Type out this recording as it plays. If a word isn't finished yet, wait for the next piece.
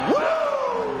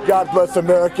God bless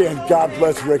America and God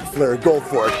bless Ric Flair. Go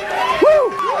for it.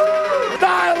 Woo!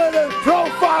 Styling and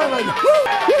profiling. Woo!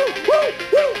 Woo!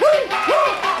 Woo! Woo!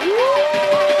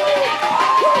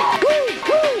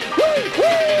 Woo!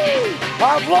 Woo!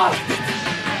 I've lost it.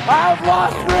 I've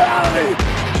lost reality.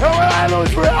 And when I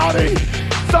lose reality,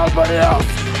 somebody else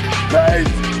pays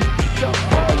the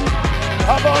price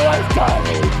of a lifetime.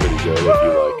 Really pretty good if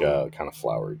you like kind of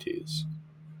flowery teas.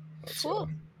 That's, Cool.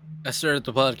 I started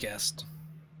the podcast.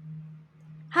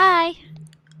 Hi.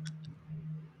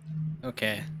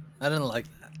 Okay, I didn't like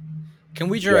that. Can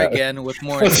we try again with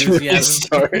more Let's enthusiasm?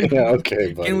 restart. Yeah,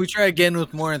 okay, buddy. Can we try again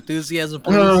with more enthusiasm,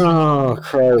 please? Oh,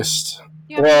 Christ.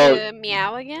 You want Well- me to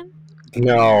meow again?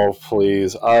 No,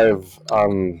 please. I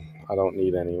don't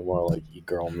need any more like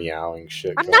e-girl meowing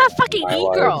shit. I'm going not a on fucking in my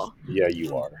life. e-girl. Yeah,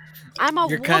 you are. I'm a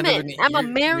You're woman. kind of an- I'm a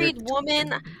you're- married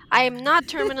woman. I am not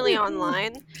terminally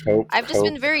online. Cope, I've just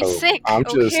been very cope. sick, I'm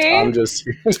okay? just.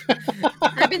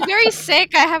 I've been very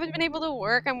sick. I haven't been able to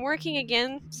work. I'm working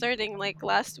again starting like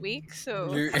last week,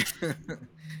 so You're,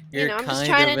 I'm just kind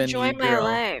trying of to an enjoy my e-girl.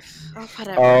 life. Oh,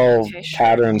 whatever. Oh, Okay, sure.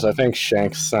 patterns. I think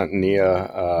Shanks sent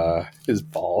Nia his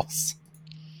balls.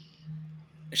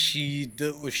 She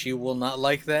will not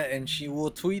like that, and she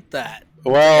will tweet that.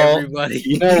 Well, Everybody.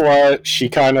 you know what? She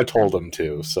kind of told him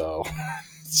to, so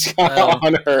it's kind Well. of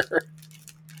on her.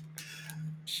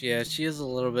 Yeah, she is a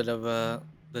little bit of a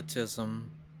autism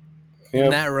in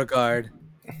Yep. that regard.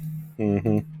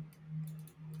 Mm-hmm.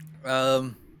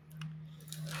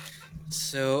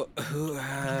 So who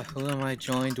am I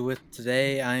joined with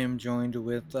today? I am joined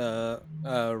with a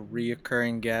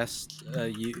reoccurring guest.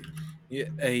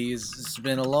 It's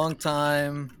been a long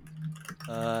time.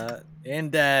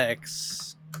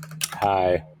 Index.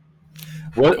 Hi.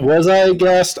 What was I a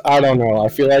guest? I don't know. I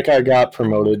feel like I got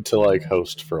promoted to like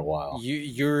host for a while.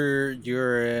 You're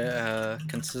a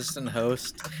consistent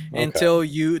host Okay. until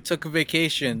you took a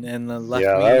vacation and then left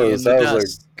Yeah, me that in was the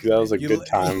dust. that was a You good le-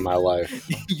 time in my life.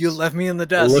 You left me in the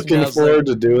dust. and I Looking was forward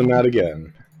to doing that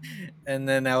again. and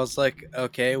then I was like,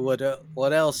 okay, what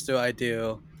else do I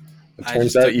do? It I turns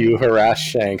just out took- you harass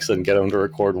Shanks and get him to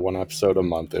record one episode a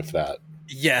month, if that.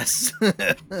 Yes.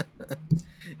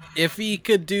 If he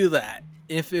could do that,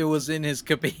 if it was in his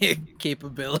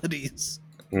capabilities.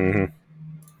 hmm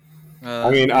I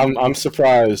mean, I'm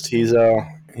surprised. He's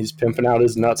pimping out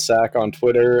his nutsack on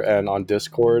Twitter and on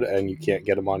Discord, and you can't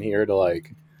get him on here to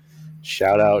like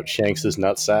shout out Shanks's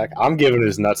nutsack. I'm giving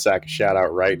his nutsack a shout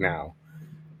out right now.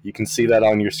 You can see that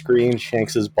on your screen.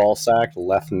 Shanks's ball sack,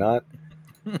 left nut.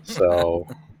 So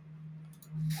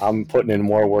I'm putting in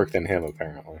more work than him,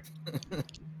 apparently.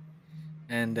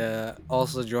 And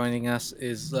also joining us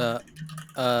is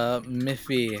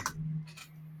Miffy.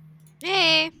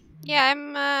 Hey. Yeah,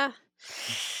 I'm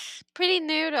pretty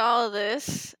new to all of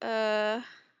this.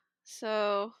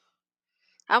 So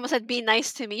I almost said be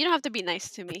nice to me. You don't have to be nice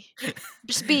to me.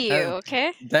 Just be you,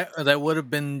 okay? That would have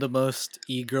been the most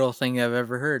e-girl thing I've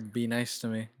ever heard. Be nice to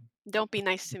me. Don't be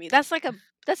nice to me. That's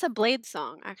a Blade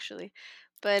song actually.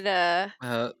 But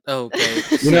Okay.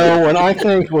 You know, when I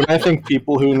think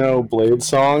people who know Blade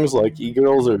songs, like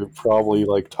e-girls, are probably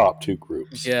like top 2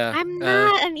 groups. Yeah. I'm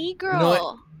not an e-girl. know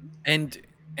what?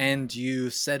 And you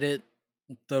said it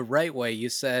the right way. You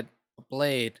said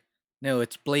Blade. No,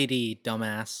 it's Bladey,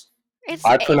 dumbass.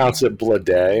 I pronounce it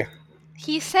Blade.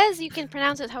 He says you can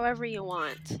pronounce it however you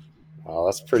want. Oh,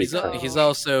 that's pretty cool. He's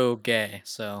also gay,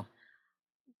 so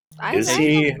Is I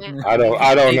he? don't know.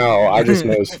 I don't know. I just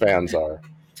know his fans are.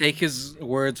 take his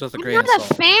words with a I'm grain not of a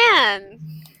salt. fan.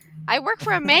 I work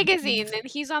for a magazine and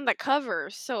he's on the cover,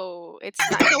 so it's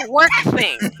not a work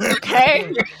thing,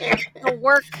 okay? A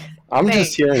work I'm thing.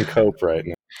 just hearing Cope right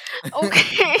now.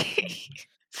 Okay.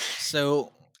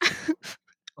 So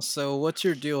what's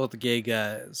your deal with gay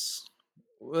guys?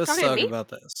 Let's Talking to talk me? about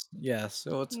this. Yeah.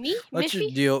 So Me? what's your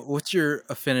Miffy? deal? What's your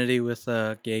affinity with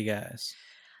gay guys?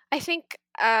 I think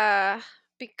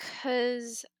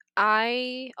because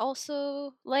I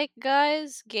also like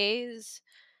guys, gays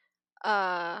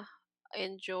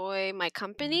enjoy my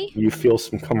company. You feel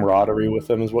some camaraderie with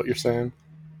them, is what you're saying?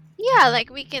 Yeah, like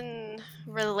we can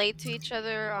relate to each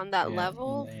other on that Yeah,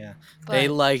 level. Yeah. But They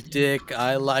like dick.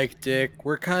 I like dick.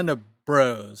 We're kind of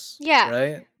bros. Yeah.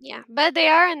 Right. yeah, but they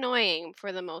are annoying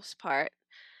for the most part.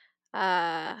 You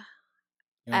wanna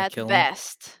At kill 'em?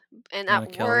 best. And You wanna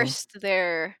at kill 'em? worst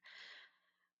they're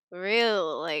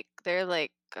they're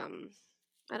like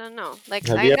I don't know. Like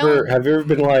Have I you know ever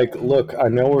been like, look, I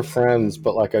know we're friends,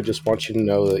 but like, I just want you to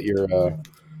know that your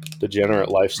degenerate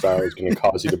lifestyle is going to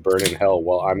cause you to burn in hell,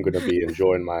 while I'm going to be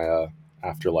enjoying my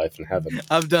afterlife in heaven.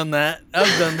 I've done that.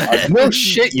 I've done that. No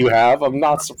shit, you have. I'm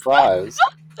not surprised.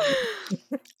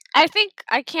 I think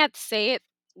I can't say it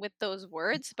with those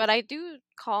words, but I do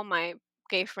call my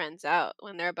gay friends out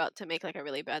when they're about to make like a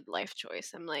really bad life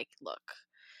choice. I'm like, look,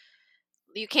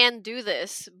 you can do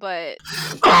this, but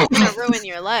it's gonna ruin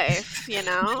your life, you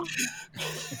know?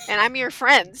 And I'm your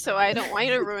friend, so I don't want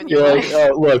you to ruin your You're like,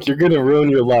 life. look, you're gonna ruin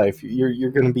your life.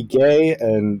 You're gonna be gay,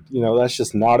 and that's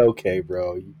just not okay,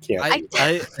 bro. You can't I do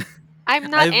that. I'm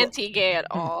not I've anti-gay at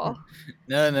all.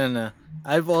 no.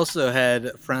 I've also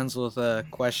had friends with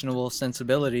questionable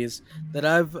sensibilities that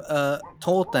I've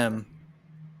told them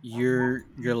your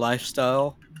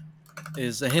lifestyle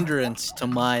is a hindrance to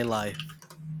my life,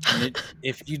 and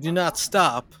if you do not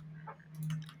stop,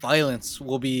 violence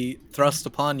will be thrust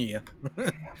upon you.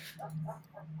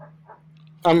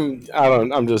 I'm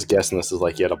just guessing this is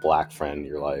like you had a black friend.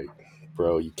 You're like,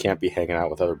 bro, you can't be hanging out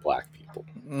with other black people.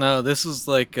 No, this is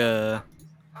like a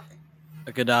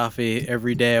Gaddafi.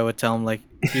 Every day I would tell him like,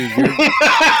 dude, you're.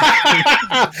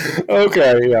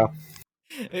 Okay, yeah.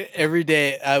 Every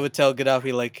day I would tell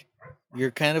Gaddafi like,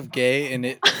 you're kind of gay and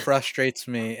it frustrates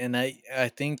me, and I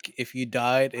think if you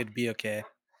died it'd be okay.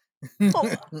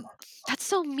 Oh, that's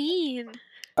so mean.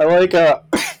 I like I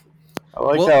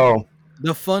like Well, how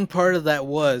the fun part of that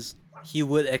was he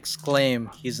would exclaim,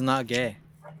 "He's not gay."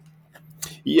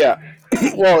 yeah.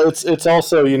 Well, it's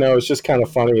also it's just kind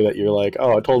of funny that you're like,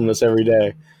 oh, I told him this every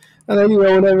day, and then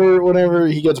whenever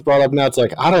he gets brought up now, it's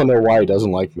like I don't know why he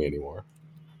doesn't like me anymore.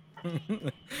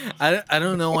 I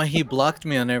don't know why he blocked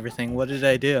me on everything. What did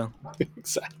I do?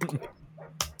 Exactly.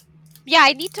 Yeah,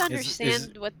 I need to Is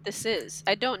understand what this is.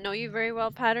 I don't know you very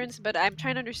well, Patterns, but I'm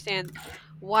trying to understand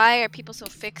why are people so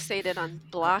fixated on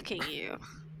blocking you?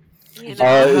 You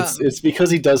know? It's because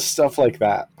he does stuff like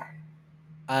that.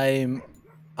 I'm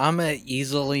a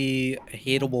easily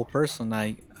hateable person.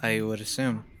 I would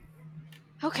assume.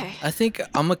 Okay. I think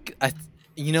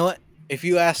you know what? If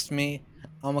you asked me,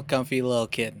 I'm a comfy little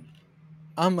kid.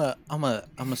 I'm a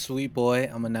sweet boy.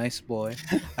 I'm a nice boy.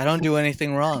 I don't do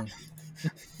anything wrong.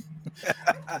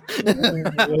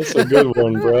 That's a good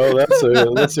one, bro.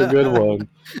 That's a good one.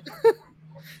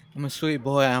 I'm a sweet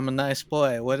boy. I'm a nice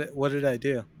boy. What did I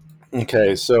do?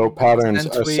 Okay, so patterns.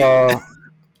 Send tweet.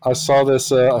 I saw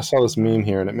this meme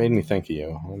here, and it made me think of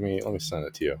you. Let me send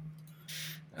it to you,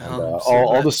 and I'm so I'll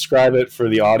glad. describe it for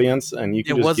the audience, and you It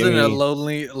can just give wasn't a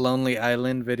me lonely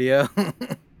island video.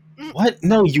 what?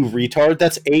 No, you retard.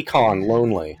 That's Akon,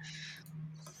 Lonely.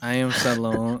 I am so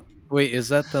lonely. Wait, is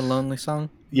that the lonely song?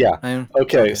 Yeah. I am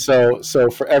Okay. okay. So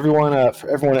for everyone at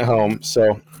home,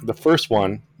 so the first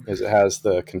one is it has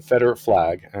the Confederate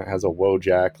flag and it has a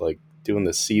Wojak like doing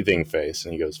the seething face,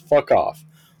 and he goes, "Fuck off!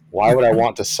 Why would I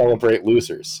want to celebrate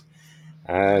losers?"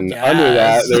 And under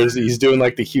that, Yes. he's doing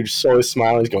like the huge soy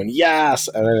smile. He's going, "Yes!"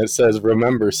 And then it says,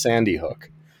 "Remember Sandy Hook."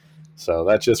 So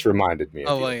that just reminded me of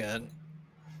Oh you. my god.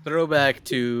 Throwback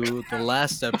to the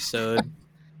last episode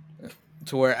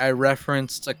to where I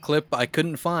referenced a clip I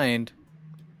couldn't find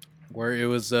where it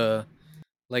was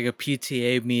like a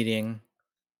PTA meeting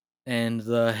and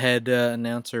the head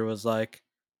announcer was like,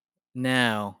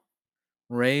 "Now,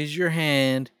 raise your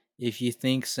hand if you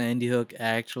think Sandy Hook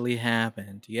actually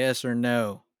happened. Yes or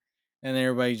no?" And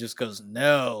everybody just goes,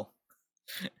 "No."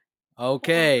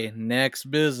 Okay, next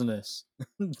business.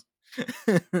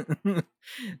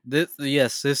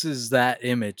 This is that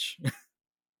image.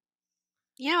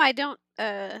 I I don't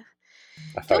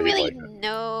thought you'd really like it.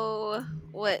 know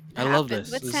what I love happened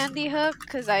this. with Sandy Hook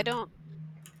because I don't,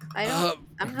 Uh,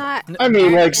 I'm not I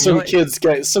mean, like you know American.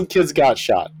 what? some kids got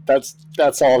shot.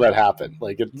 That's all that happened.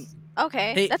 Like it's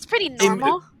Okay, Hey, that's pretty hey,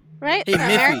 normal, right, hey, for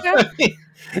Miffy. America?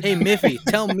 Hey, Miffy,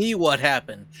 tell me what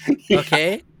happened. yeah.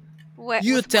 Okay? What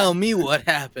You with what? tell me what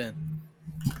happened.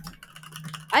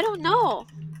 I don't know.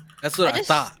 That's what I I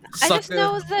thought. just I just Sucker.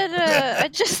 know that I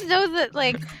just know that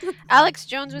like Alex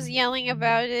Jones was yelling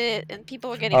about it and people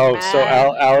were getting Oh, so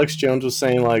mad. Alex Jones was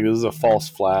saying like this is a false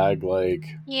flag, like,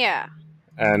 Yeah.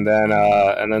 and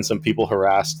then some people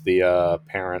harassed the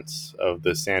parents of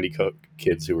the Sandy Hook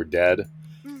kids who were dead,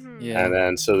 Mhm. and Yeah.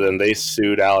 then they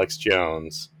sued Alex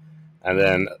Jones, and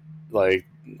then like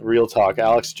real talk,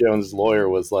 Alex Jones' lawyer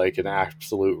was like an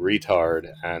absolute retard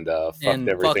and fucked And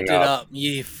everything fucked it up. up.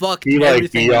 He fucked He like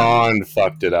everything up. beyond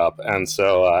fucked it up, and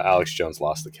so Alex Jones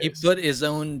lost the He case. put his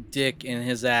own dick in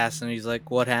his ass and he's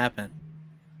like, what happened?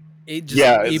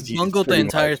 Yeah, He it's bungled the pretty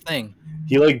entire much. thing.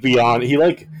 He like beyond.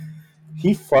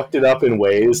 He fucked it up in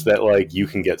ways that like you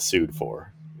can get sued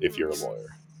for if you're a Mhm.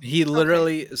 lawyer. He Okay.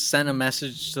 literally sent a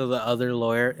message to the other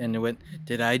lawyer and it went,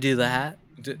 "Did I do that?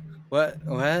 What?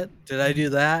 Did I do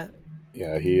that?"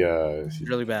 Yeah, It's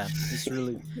really bad. It's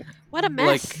really What a like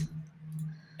mess.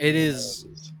 it is.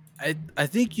 I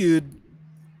think you'd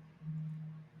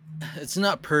it's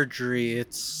not perjury.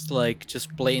 It's like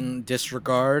just blatant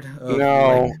disregard of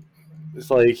No, like, it's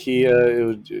like he. It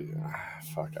was.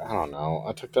 Fuck. I don't know.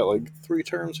 I took that like 3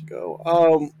 terms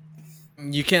ago.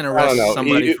 you can't I don't arrest know.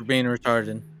 somebody for being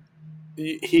retarded.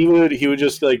 He would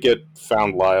just like get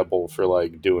found liable for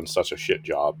like doing such a shit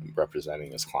job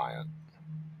representing his client.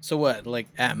 So what? Like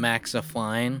at max a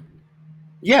fine?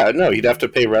 Yeah, no, he'd have to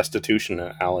pay restitution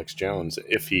to Alex Jones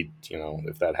if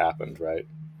if that happened, right?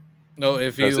 No,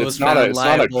 if he Because was found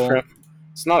liable.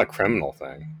 it's not a criminal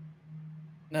thing.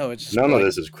 No, it's just None of like,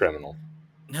 this is criminal.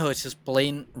 no, it's just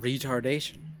blatant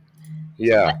retardation.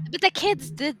 Yeah. But the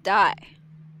kids did die.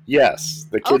 Yes,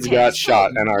 the kids Okay, got so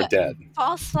shot and are what- dead.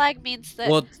 False flag means that.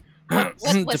 Well, what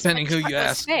was, depending which who part you was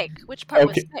ask. Fake? Which part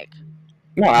was Okay. fake?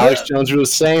 No, Alex Jones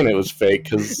was saying it was fake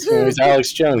because he's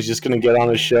Alex Jones. He's just going to get on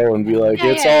his show and be like,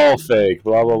 Yeah, it's yeah, all fake,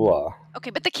 blah, blah, blah.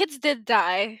 Okay, but the kids did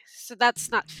die, so that's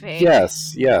not fake.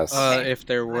 Yes, yes. If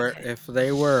they were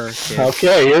kids.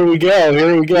 Okay, here we go.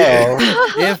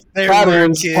 If there were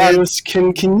Patterns, kids.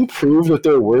 can you prove that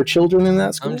there were children in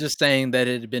that school? I'm just saying that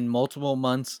it had been multiple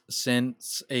months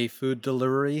since a food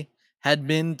delivery had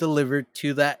been delivered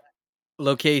to that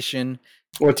location.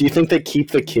 What, do you think they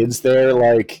keep the kids there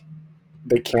like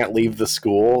they can't leave the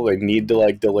school? They need to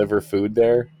like deliver food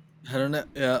there? I don't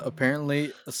know.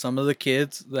 Apparently, some of the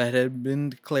kids that had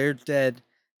been declared dead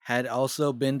had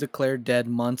also been declared dead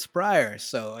months prior.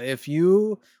 So, if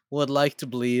you would like to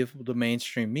believe the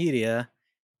mainstream media,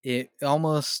 it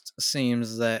almost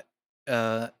seems that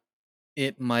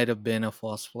it might have been a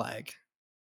false flag.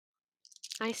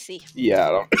 I see.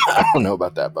 Yeah, I don't know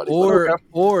about that, buddy.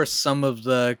 Or some of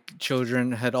the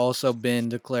children had also been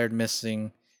declared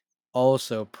missing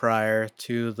also prior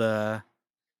to the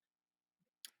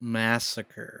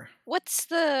massacre. What's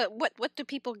the what do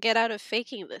people get out of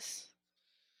faking this?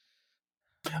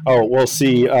 Oh, well,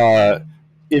 see,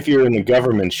 if you're in the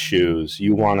government's shoes,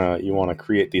 you wanna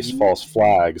create these false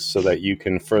flags so that you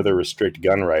can further restrict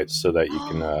gun rights, so that you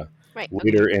can Right.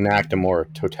 later enact a more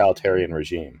totalitarian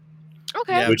regime.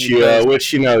 Okay. Yeah, Which because-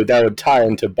 that would tie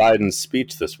into Biden's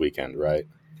speech this weekend, right?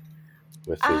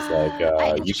 With his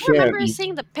I you just remember can't.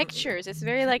 seeing the pictures. It's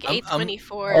very like I'm-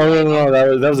 824. Oh no,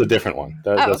 that was a different one.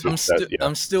 That's okay.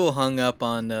 I'm still hung up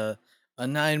on a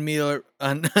 9mm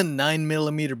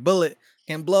bullet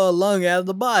can blow a lung out of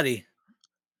the body.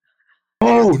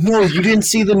 Oh no, you didn't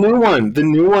see the new one. The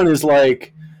new one is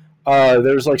like,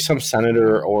 there's like some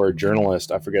senator or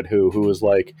journalist, I forget who was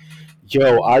like,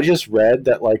 yo, I just read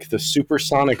that like the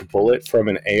supersonic bullet from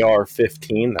an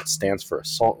AR-15, that stands for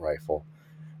assault rifle,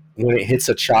 when it hits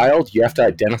a child, you have to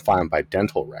identify them by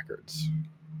dental records.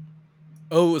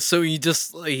 Oh, so he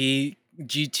GTA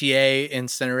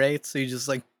incinerates, so you just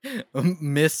like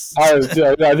miss. I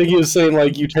think he was saying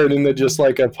like you turn into just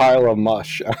like a pile of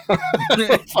mush. I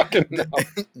don't fucking know.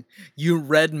 You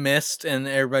red mist, and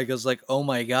everybody goes like, "Oh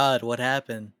my god, what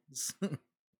happened?"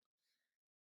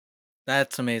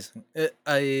 That's amazing.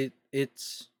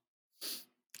 It's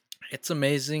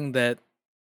amazing that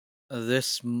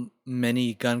this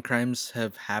many gun crimes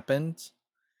have happened,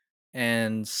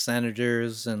 and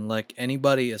senators and like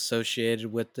anybody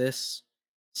associated with this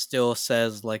still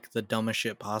says like the dumbest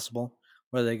shit possible,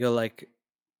 where they go like,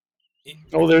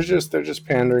 Oh, they're just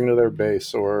pandering to their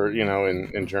base, or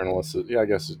in journalists, yeah, I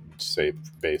guess it's safe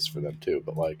base for them too.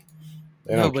 But like,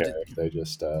 they don't care if they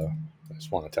just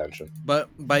want attention. But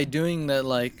by doing that,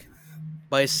 like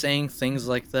by saying things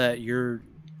like that,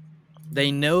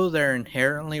 they know they're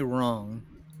inherently wrong,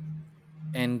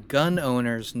 and gun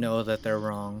owners know that they're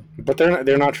wrong. But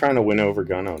they're not trying to win over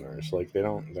gun owners. Like they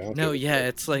don't. No, yeah,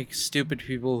 it's like stupid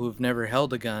people who've never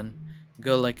held a gun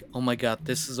go like, "Oh my god,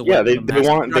 this is a yeah." weapon They of mass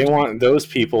want destruction." those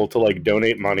people to like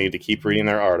donate money to keep reading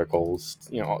their articles,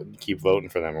 keep voting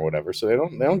for them or whatever. So they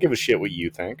don't give a shit what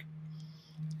you think.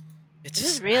 It's This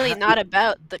is just really not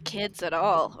about the kids at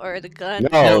all, or the gun.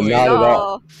 No, It's not at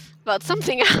all. About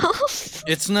something else.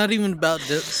 It's not even about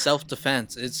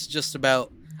self-defense. It's just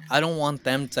about, I don't want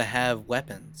them to have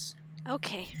weapons.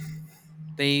 Okay.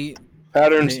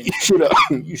 Patterns.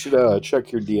 You should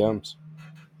check your DMs.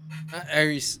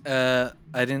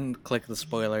 I didn't click the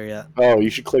spoiler yet. Oh, you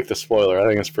should click the spoiler. I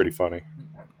think it's pretty funny.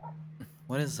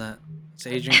 What is that? It's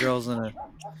Asian girls in a.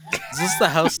 Is this the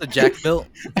house that Jack built?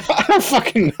 I don't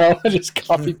fucking know. I just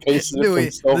copy pasted it No, from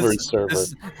wait, Silver's server.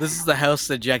 This is the house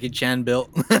that Jackie Chan built.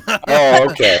 Oh,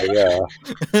 okay, yeah.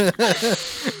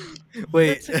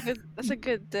 Wait. That's a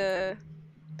good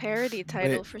parody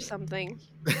title for something.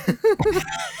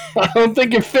 I don't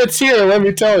think it fits here. Let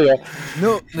me tell you.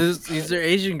 No, these are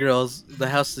Asian girls. The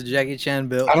house that Jackie Chan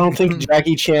built. I don't think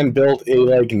Jackie Chan built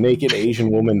a naked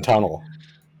Asian woman tunnel.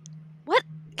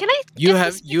 Can I? You get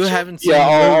have this you picture? haven't seen Yeah,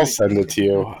 the I'll movie. send it to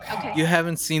you. Okay. You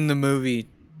haven't seen the movie,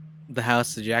 The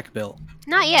House that Jack Built.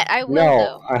 Not yet. I will No,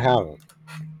 though. I haven't.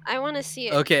 I want to see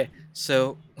it. Okay,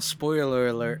 so spoiler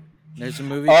alert. There's a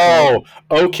movie called.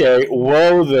 Oh, okay.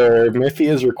 Whoa there. Miffy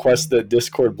has requested that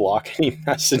Discord block any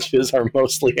messages are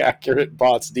mostly accurate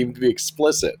bots deemed to be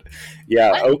explicit.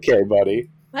 Yeah, What? okay,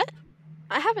 buddy. What?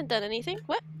 I haven't done anything.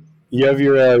 What? You have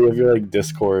your like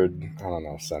Discord, I don't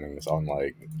know, settings on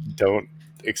like don't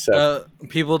accept.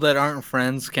 People that aren't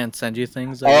friends can't send you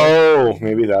things. I guess. Oh,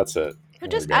 maybe that's it. Who There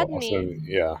just we go. add I'll me? send-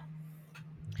 yeah.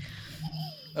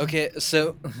 Okay,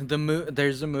 so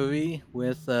there's a movie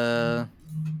with I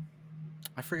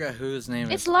forgot who his name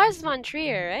It's is. Lars von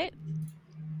Trier, right?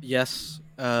 Yes,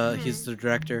 he's the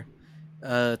director.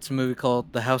 It's a movie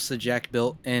called The House That Jack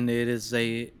Built, and it is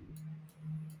a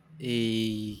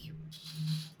I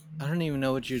don't even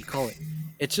know what you'd call it.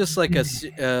 It's just like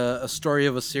a story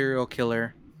of a serial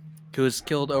killer who has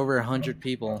killed over 100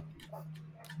 people,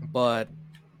 but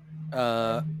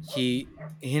he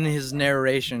in his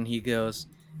narration he goes,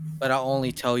 but I'll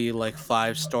only tell you like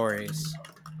 5 stories,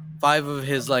 5 of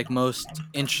his like most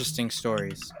interesting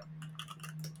stories,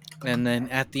 and then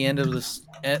at the end of this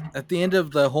at the end of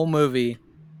the whole movie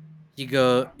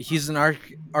he's an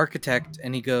architect,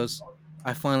 and he goes,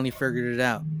 I finally figured it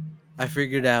out. I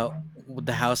figured out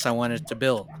the house I wanted to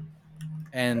build.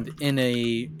 And in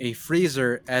a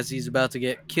freezer, as he's about to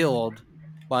get killed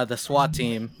by the SWAT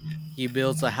team, he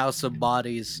builds a house of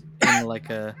bodies in like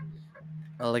a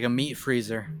meat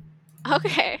freezer.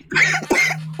 Okay.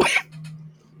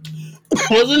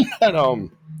 Wasn't that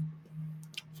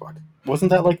fuck.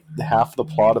 Wasn't that like half the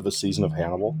plot of a season of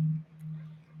Hannibal?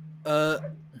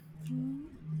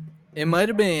 It might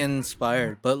have been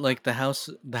inspired, but like the house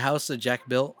that Jack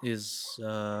built is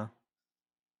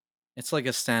it's like a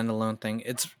standalone thing.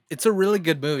 It's a really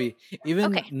good movie.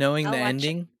 Even Okay, knowing I'll the watch it.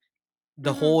 ending,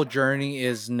 the Mhm. whole journey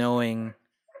is knowing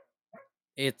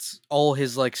it's all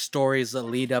his like stories that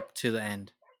lead up to the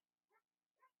end.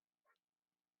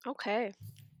 Okay.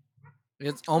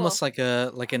 It's Cool. almost like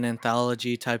an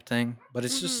anthology type thing, but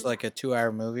it's just Mhm. like a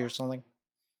 2-hour movie or something.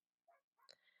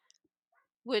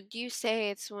 Would you say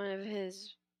it's one of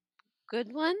his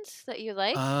good ones that you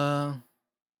like? I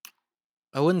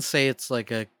wouldn't say it's like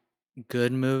a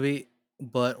good movie,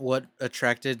 but what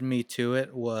attracted me to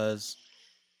it was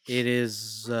it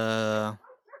is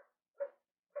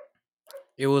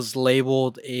it was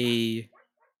labeled a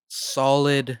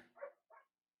solid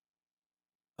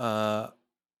uh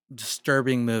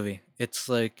disturbing movie. It's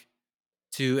like,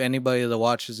 to anybody that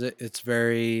watches it, it's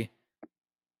very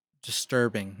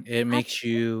disturbing. It makes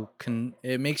you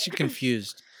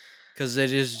confused because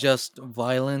it is just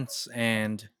violence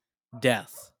and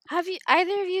death. Have you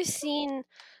either of you seen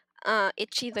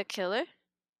Itchy the Killer?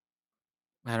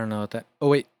 I don't know what that. Oh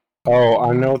wait, Oh,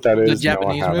 I know what that the is. No, I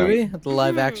Japanese haven't. movie, the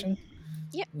live Mhm. action.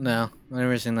 Yep. No, I've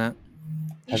never seen that.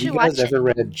 You Have should you guys watch it. ever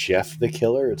read Jeff the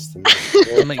Killer? It's the most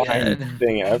Oh my terrifying God.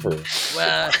 thing ever.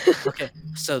 Well, okay,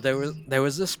 so there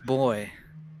was this boy,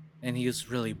 and he was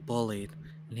really bullied,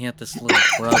 and he had this little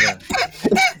brother.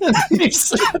 He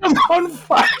set him on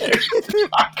fire.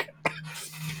 Fuck.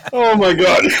 Oh my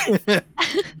god.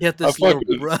 He had this little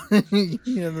fucking- brother.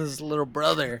 He had this little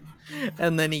brother,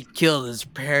 and then he killed his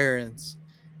parents,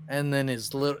 and then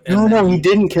his little. No, he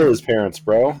didn't kill his parents,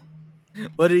 bro.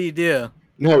 What did he do?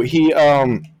 No, he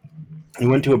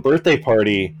went to a birthday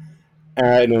party,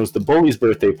 and it was the bully's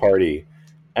birthday party,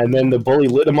 and then the bully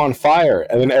lit him on fire,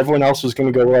 and then everyone else was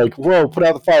going to go like, "Whoa, put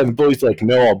out the fire!" And the bully's like,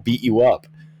 "No, I'll beat you up."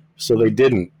 So they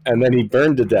didn't, and then he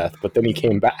burned to death. But then he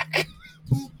came back.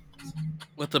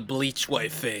 With a bleach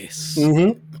white face.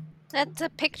 Mm-hmm. That's a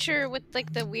picture with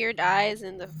like the weird eyes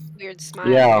and the weird smile,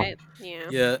 Yeah. right? Yeah.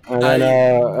 Yeah,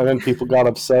 And then people got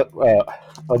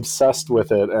obsessed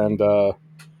with it, and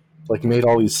like made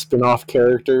all these spin-off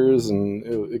characters, and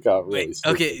it got really wait.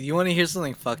 stupid. Okay, you want to hear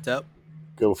something fucked up?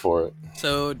 Go for it.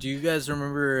 So, do you guys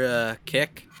remember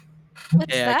Kik?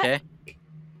 What's that? KIK?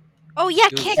 Oh yeah,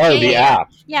 It was- Kik. Oh, yeah, the yeah, yeah.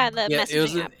 app. Yeah, the Yeah,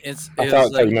 messaging it was app. I it thought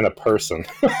was like you meant a person.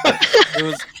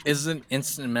 it's an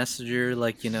instant messenger.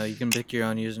 Like, you can pick your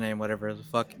own username, whatever the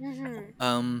fuck.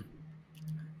 Mhm.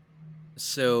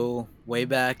 So way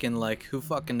back in like who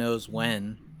fucking knows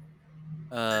when,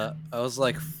 I was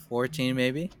like 14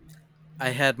 maybe. I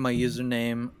had my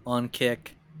username on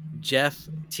Kik, Jeff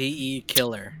TE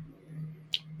Killer,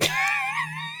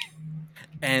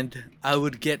 and I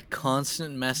would get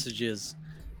constant messages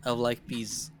of like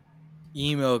these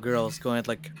emo girls going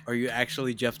like, "Are you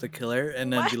actually Jeff the Killer?"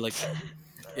 And then be like,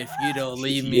 "If you don't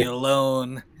leave me Yeah.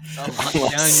 alone, I'll hunt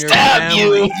down your Stab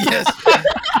family." you. Yes.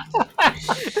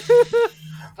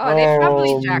 Oh, they probably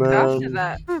Oh, jacked off to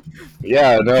man. that.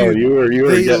 Yeah, no, Dude, you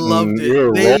were they getting, loved it. you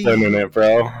were They- rolling in it,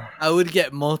 bro. I would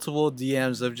get multiple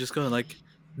DMs of just going like,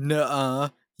 "Nuh-uh,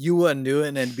 you wouldn't do it,"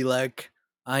 and I'd be like,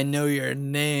 "I know your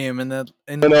name," and then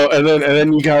And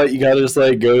then you gotta just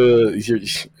like go to.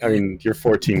 I mean, you're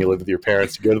 14. You live with your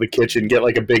parents. Go to the kitchen, get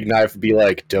like a big knife, and be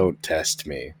like, "Don't test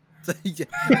me."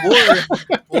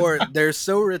 or they're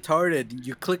so retarded.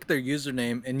 You click their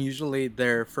username, and usually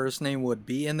their first name would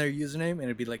be in their username, and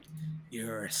it'd be like,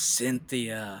 "You're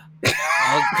Cynthia.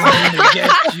 I'll come to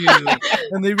get you,"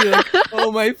 and they'd be like,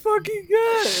 "Oh my fucking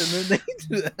god!" And then they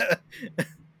do that.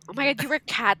 Oh my god, you were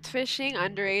catfishing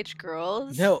underage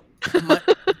girls? No,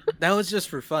 that was just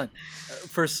for fun.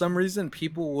 For some reason,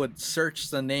 people would search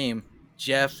the name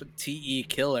Jeff T.E.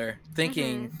 Killer,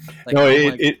 thinking like, No, "Oh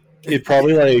my." it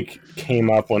probably like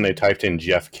came up when they typed in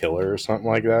Jeff Killer or something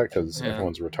like that because Yeah.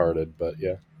 everyone's retarded. But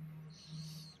yeah,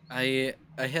 I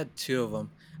had two of them.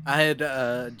 I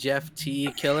had Jeff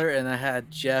T Killer and I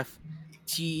had Jeff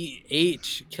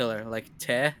TH Killer, like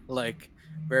te, like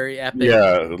very epic.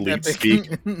 yeah, lead epic,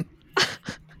 speak.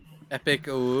 epic.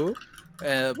 Ooh.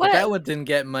 But What? that one didn't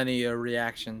get money or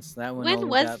reactions. That one When only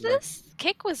was got like, this?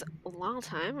 Kick was a long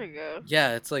time ago.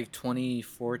 yeah, it's like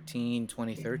 2014,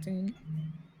 2013.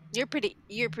 You're pretty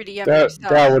young That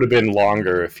yourself. would have been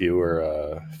longer if you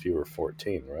were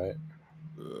 14, right?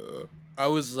 I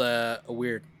was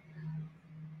weird.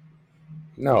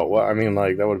 No, well, I mean,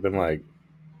 like that would have been like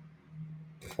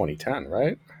 2010,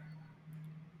 right?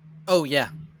 Oh yeah.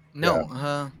 No,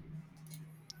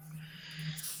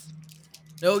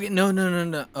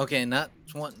 no. Okay, not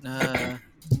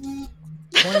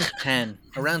 2010.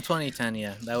 Around 2010,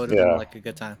 yeah. That would have been Yeah. like a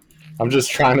good time. I'm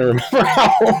just trying to remember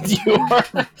how old you are.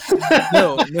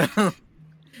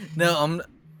 No,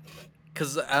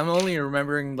 because I'm only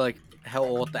remembering like how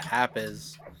old the app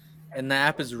is, and the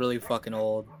app is really fucking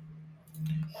old.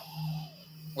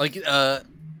 Like,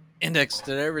 Index,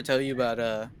 did I ever tell you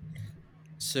about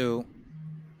so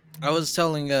I was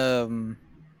telling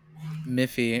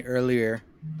Miffy earlier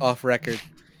off record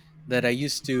that I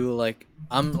used to like,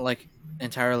 I'm like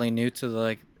entirely new to the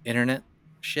like internet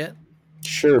shit.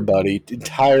 Sure, buddy.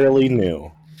 Entirely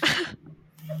new.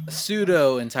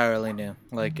 Pseudo entirely new.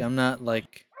 Like, I'm not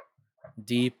like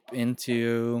deep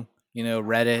into,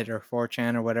 Reddit or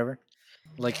 4chan or whatever.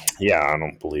 Like, Yeah, I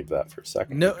don't believe that for a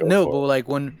second. no, Go no, for but it. like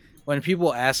when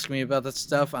people ask me about that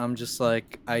stuff, I'm just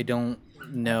like, I don't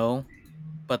know.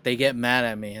 But they get mad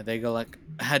at me. They go like,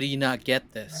 "How do you not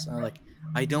get this?" I'm like,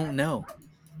 "I don't know."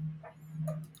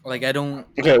 Like, I don't.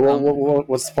 Okay, well,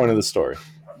 what's the point of the story?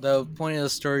 The point of the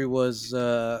story was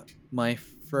my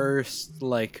first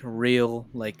like real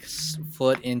like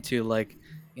foot into like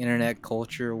internet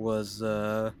culture was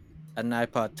an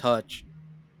iPod Touch,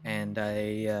 and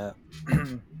I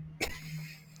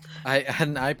I had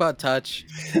an iPod Touch,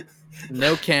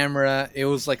 no camera. It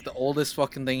was like the oldest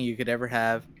fucking thing you could ever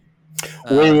have.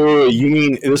 Wait. You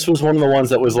mean this was one of the ones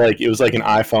that was like, it was like an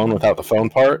iPhone without the phone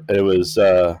part? It was.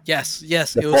 Yes.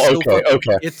 It was so okay. fucking.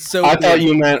 Okay. It's so. I big. thought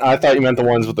you meant the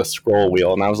ones with the scroll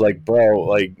wheel, and I was like, bro,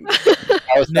 like,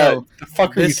 how is No, that? The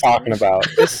fuck are you talking about?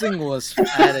 This thing was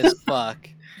fat as fuck.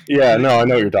 Yeah, no, I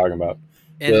know what you're talking about.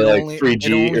 And The it like only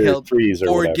 3G or held 3s or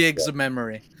 4 whatever. gigs of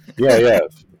memory. Yeah.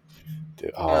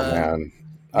 Dude, oh man,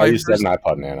 I my used first- to have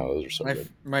an iPod Nano. Those are so My good.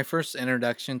 my first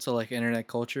introduction to like internet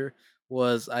culture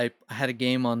was I had a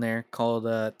game on there called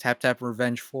Tap Tap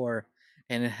Revenge 4,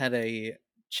 and it had a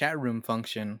chat room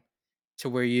function to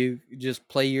where you just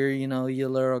play your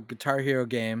little Guitar Hero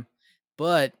game,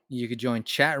 but you could join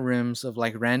chat rooms of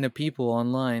like random people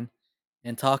online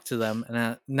and talk to them,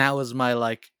 and that was my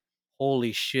like,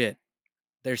 holy shit,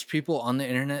 there's people on the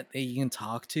internet that you can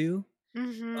talk to.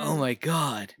 Oh my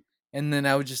god. And then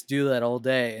I would just do that all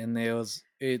day, and that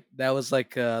was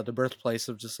like the birthplace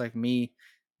of just like me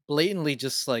blatantly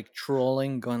just like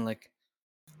trolling, going like,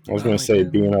 I was "Oh gonna my say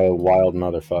God." being a wild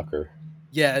motherfucker.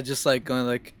 Yeah, just like going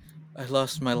like, I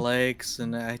lost my legs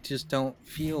and I just don't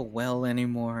feel well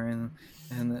anymore, and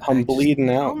I'm I just bleeding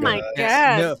out. Oh my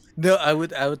guys. god. no, I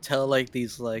would tell like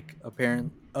these like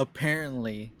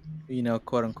apparently,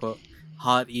 quote unquote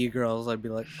hot e-girls. I'd be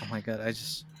like, "Oh my god, I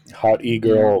just Hot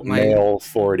e-girl, male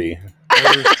 40.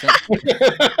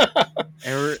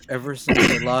 ever since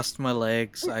I lost my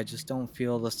legs, I just don't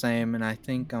feel the same, and I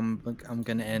think I'm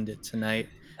gonna end it tonight."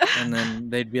 And then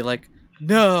they'd be like,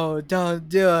 "No, don't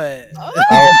do it."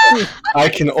 I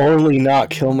can only not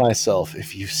kill myself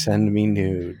if you send me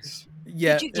nudes.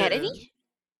 Yeah. Did you get any?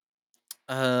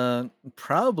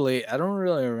 Probably. I don't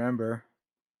really remember.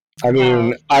 I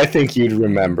mean, I think you'd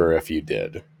remember if you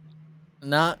did.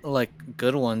 Not like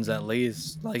good ones, at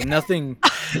least. Like nothing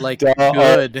like Duh,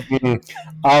 good.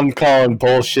 I'm calling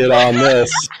bullshit on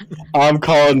this. I'm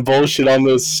calling bullshit on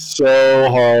this so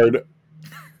hard.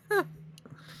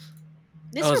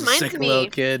 This I was a reminds sick little me.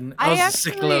 kid. I I was a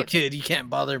sick little actually, kid. You can't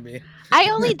bother me. I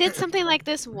only did something like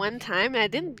this one time, and I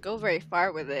didn't go very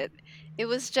far with it. It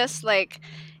was just like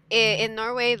in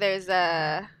Norway. There's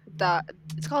a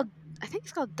it's called, I think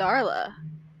it's called Darla.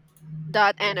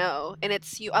 .no, and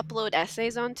it's you upload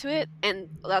essays onto it, and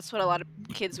that's what a lot of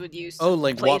kids would use to Oh,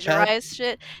 like Wattpad? plagiarize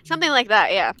shit, something like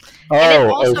that. Yeah, and it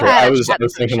Oh, also okay. had I a was I chat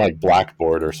was thinking function. like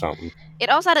Blackboard or something. It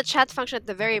also had a chat function at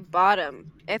the very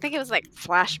bottom. I think it was like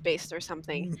Flash based or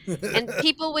something, and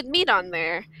people would meet on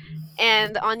there.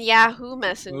 And on Yahoo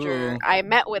Messenger, Ooh, I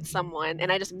met with someone,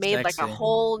 and I just made like a sexy.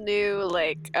 whole new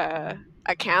like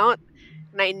account,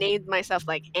 and I named myself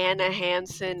like Anna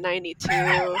Hansen 92,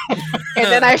 and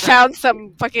then I found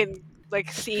some fucking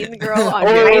like scene girl on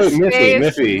Oh wait, Miffy,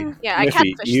 MySpace. Yeah, I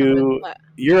Miffy. catfished someone. But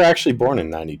You're actually born in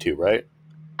 '92, right?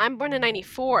 I'm born in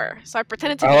 '94, so I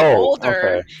pretended to be Oh,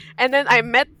 older, okay. and then I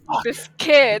met Fuck. this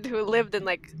kid who lived in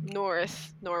like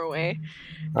North Norway,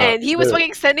 Oh, and he was dude.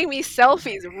 fucking sending me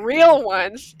selfies, real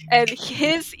ones, and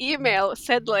his email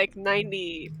said like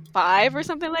 95 or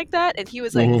something like that, and he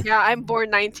was like, Mhm. "Yeah, I'm born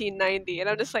 1990," and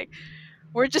I'm just like,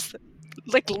 we're just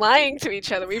like lying to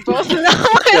each other. We both know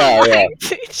we're Yeah, yeah. lying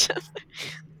to each other.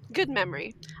 Good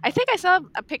memory. I think I saw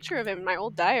a picture of him in my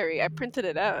old diary. I printed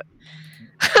it out.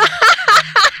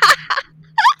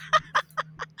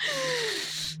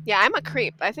 Yeah, I'm a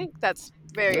creep. I think that's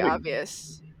very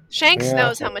obvious. Shanks Yeah.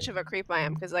 knows how much of a creep I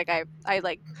am because like I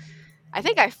like I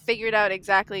think I figured out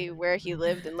exactly where he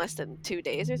lived in less than 2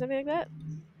 days or something like that.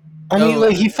 I mean, Oh,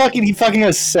 like he fucking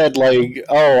has said like,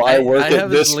 "Oh, I I work have at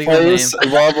his this legal name. place,"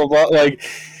 blah blah blah. Like,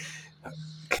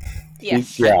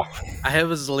 Yes. yeah, I have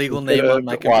his legal bit, name on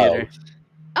my bit wild. computer.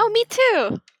 Oh, me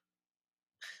too.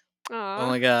 Oh Aw.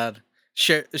 my god.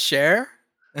 Share?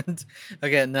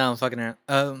 Okay, no, I'm fucking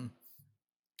around.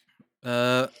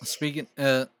 Speaking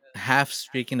half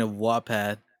speaking of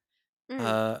Wattpad, Mm.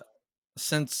 uh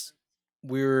since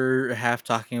we were half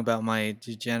talking about my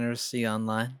degeneracy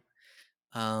online,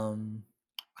 um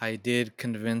I did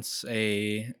convince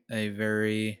a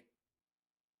very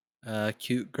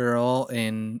cute girl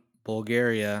in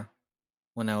Bulgaria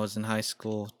when I was in high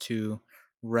school to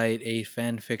write a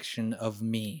fan fiction of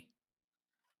me.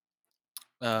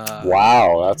 Uh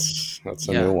Wow, that's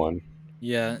a new yeah. one.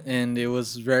 Yeah, and it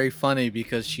was very funny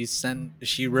because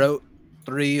she wrote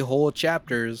 3 whole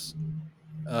chapters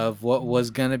of what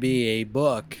was going to be a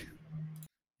book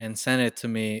and sent it to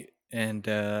me, and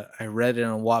I read it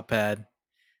on Wattpad,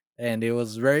 and it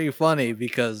was very funny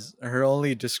because her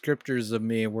only descriptors of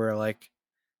me were like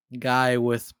guy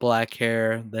with black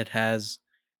hair that has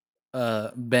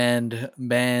band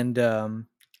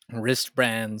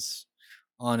wristbands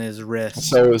on his wrist.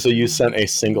 So you sent a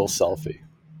single selfie.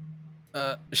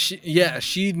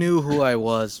 She knew who I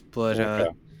was, but Okay.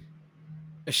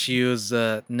 she was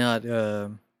not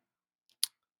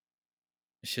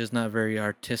she was not very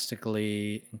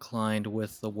artistically inclined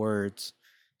with the words.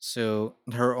 So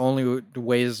her only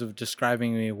ways of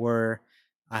describing me were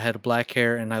I had black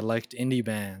hair and I liked indie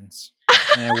bands.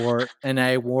 And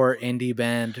I wore indie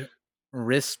band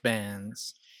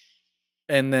wristbands.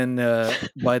 And then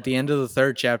by the end of the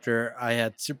 3rd chapter I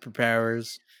had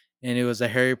superpowers and it was a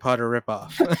Harry Potter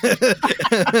ripoff.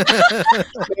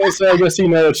 Yeah, so I guess you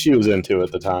know what she was into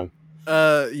at the time.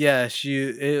 Yeah,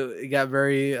 it got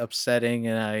very upsetting,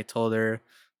 and I told her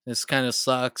this kind of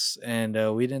sucks, and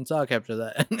we didn't talk after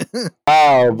that.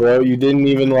 Wow, bro, you didn't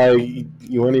even like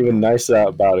you weren't even nice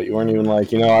about it. You weren't even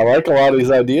like, I like a lot of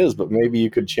these ideas, but maybe you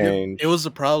could It change. was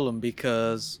a problem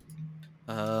because,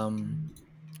 um,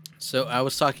 so I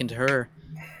was talking to her,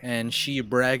 and she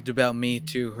bragged about me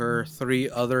to her 3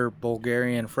 other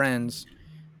Bulgarian friends,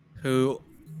 who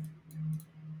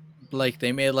like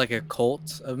they made like a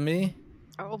cult of me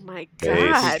Oh my Based.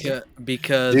 god. Dude,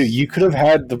 because you could have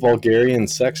had the Bulgarian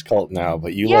sex cult now,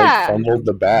 but you like Yeah. fumbled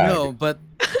the bag. no, but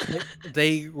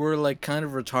they were like kind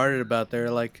of retarded about.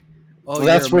 They're like, oh, Well, you're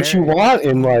that's what you American. want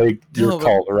in like your No, but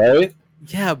cult, right?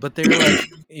 yeah, but they're like,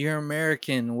 you're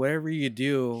American. Whatever you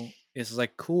do is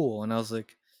like cool. And I was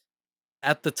like,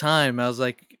 at the time, I was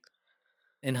like,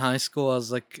 in high school, I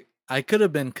was like, I could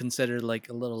have been considered like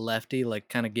a little lefty, like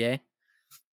kind of gay.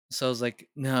 So I was like,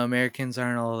 no, Americans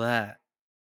aren't all that.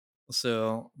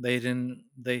 So they didn't,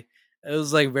 it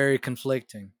was like very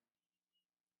conflicting.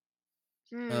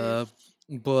 Hmm. Uh,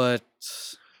 but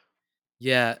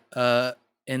yeah,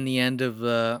 in the end of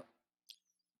a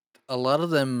lot of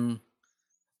them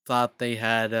thought they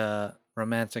had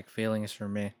romantic feelings for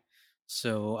me.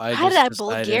 So I had just a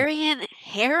decided. Bulgarian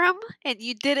harem, and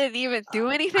you didn't even do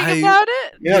anything I- about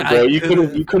it. Yeah, I bro, you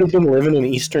could've- could have been living in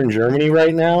Eastern Germany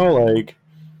right now, like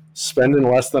spending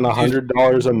less than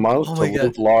 $100 a month Oh to my God.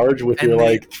 live large with And your they-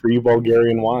 like 3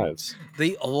 Bulgarian wives.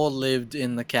 They all lived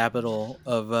in the capital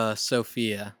of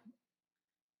Sofia.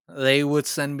 They would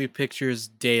send me pictures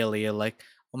daily, like,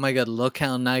 "Oh my God, look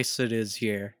how nice it is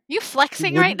here." You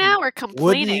flexing right now or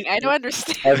complaining? I don't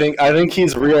understand. I think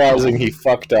he's realizing he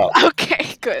fucked up.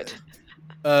 Okay, good.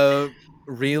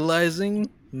 Realizing?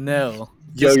 No.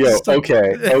 Yo, This yo, is some-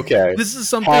 okay. This is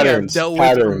something Patterns, I've dealt with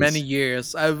for patterns. many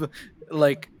years. I've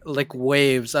like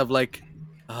waves. I've like,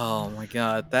 oh my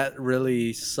God, that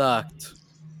really sucked.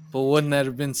 But wouldn't that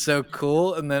have been so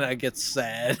cool? And then I get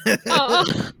sad. Oh,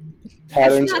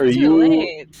 Patterns, it's not are too you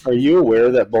late. aware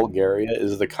that Bulgaria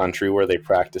is the country where they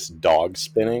practice dog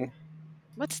spinning?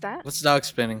 What's that? What's dog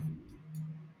spinning?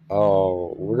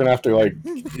 Oh, we're gonna have to like.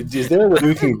 Is there a way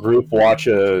we can group watch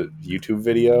a YouTube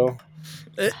video?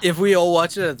 If we all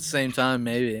watch it at the same time,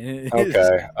 maybe.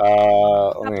 Okay.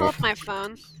 I'll Let pull me. up my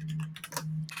phone.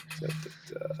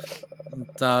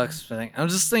 Dog spinning. I'm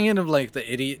just thinking of like the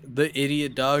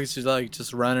idiot dogs who like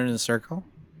just run in a circle.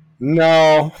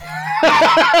 No.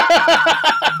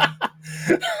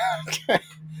 Okay.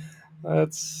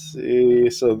 Let's see.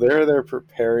 So they're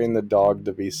preparing the dog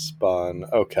to be spun.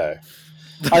 Okay.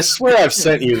 I swear I've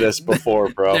sent you this before,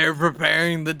 bro. They're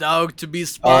preparing the dog to be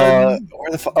spun.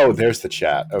 Where the oh, there's the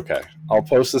chat. Okay. I'll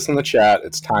post this in the chat.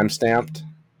 It's time stamped.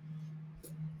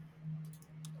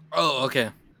 Oh, okay.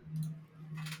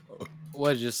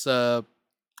 What? Just 3,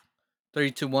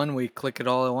 2, 1. We click it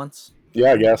all at once.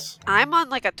 Yeah, I guess. I'm on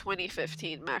like a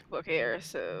 2015 MacBook Air,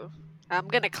 so I'm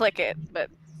gonna click it, but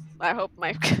I hope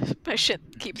my my shit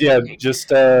keeps Yeah, working. just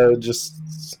try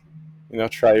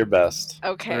your best.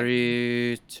 Okay.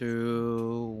 3,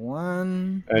 2,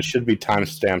 1. And it should be time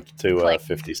stamped to Click.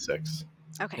 56.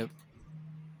 Okay. Yep.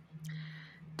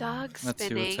 Dog Let's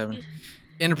see what's spinning. happening.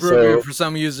 Inappropriate So- for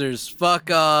some users.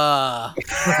 Fuck off.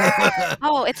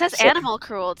 Oh, it says So- animal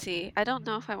cruelty. I don't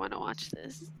know if I want to watch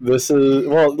this. This is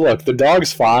well. Look, the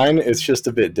dog's fine. It's just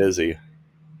a bit dizzy.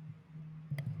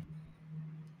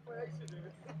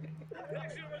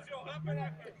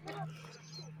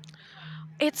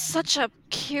 It's such a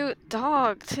cute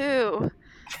dog too.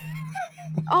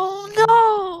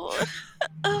 Oh no!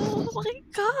 Oh my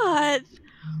god!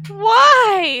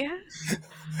 Why?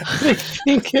 I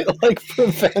think it like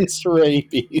prevents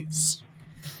rabies.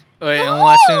 Wait, I'm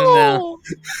watching it now.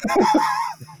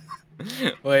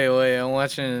 No! Wait, I'm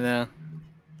watching it now.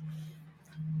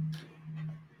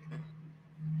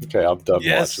 Okay, I'm done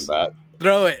Yes. watching that.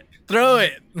 Throw it.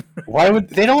 Why would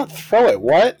they don't throw it?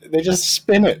 What? They just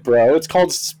spin it, bro. It's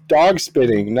called dog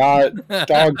spinning, not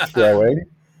dog throwing.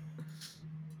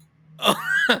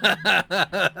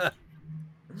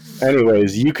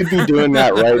 Anyways, you could be doing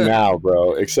that right now,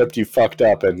 bro. Except you fucked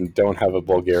up and don't have a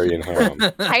Bulgarian harem.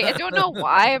 I don't know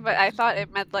why, but I thought it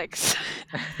meant like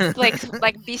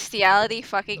like bestiality,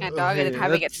 fucking a dog and then Okay,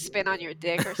 having it that's- spin on your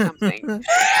dick or something.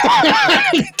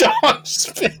 Dog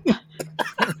spin.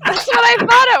 That's what I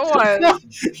thought it was.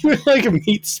 You're like a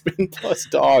meat spin plus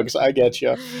dogs. I get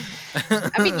you.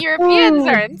 I mean, Europeans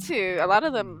are into a lot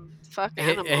of them. Fuck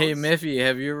animals. Hey, Miffy,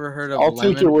 have you ever heard of I'll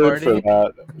Lemon take your word Party? for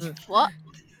that. What?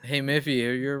 Hey, Miffy,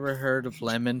 have you ever heard of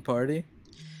Lemon Party?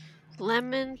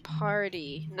 Lemon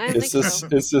Party. No, I It's think this so.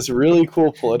 it's this really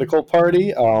cool political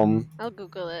party. I'll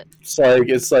Google it. It's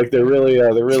like they're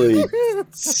really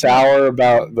sour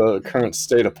about the current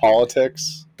state of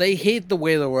politics. They hate the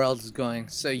way the world is going,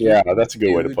 so Yeah, that's a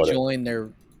good way to put it. join their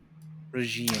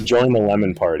regime. Join the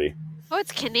lemon party. Oh,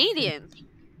 it's Canadian.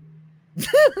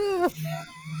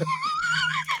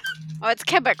 Oh, it's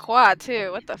Quebecois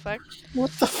too. What the fuck?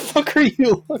 What the fuck are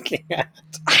you looking at?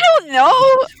 I don't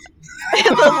know.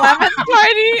 The Lemon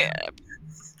Party,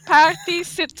 Party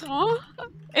Citron.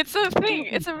 It's a thing.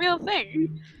 It's a real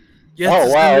thing. Yes, Oh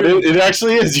wow, Andrew. it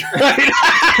actually is. You're right.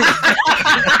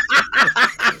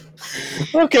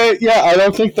 Okay, yeah, I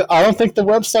don't think the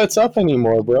website's up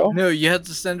anymore, bro. No, you have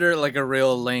to send her like a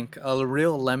real link, a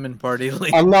real Lemon Party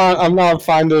link. I'm not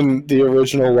finding the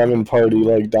original lemon party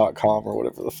like .com or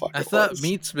whatever the fuck. I it thought was.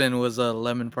 Meatspin was a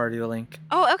Lemon Party link.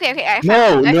 Oh, okay. I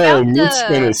No, found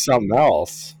Meatspin is something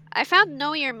else. I found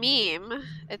Know Your Meme.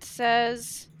 It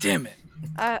says Damn it!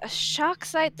 a shock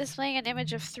site displaying an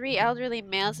image of 3 elderly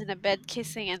males in a bed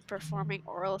kissing and performing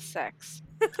oral sex.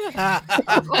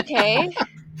 Okay.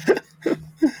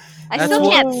 I That's still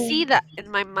what- can't see that in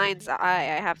my mind's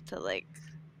eye. I have to like.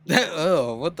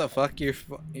 Oh, what the fuck?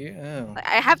 Yeah.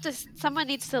 I have to. Someone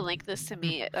needs to link this to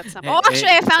me at some. Hey, Oh, actually,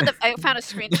 hey. I found a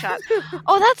screenshot.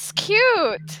 Oh, that's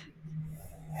cute.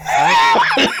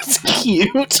 It's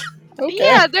cute. Okay.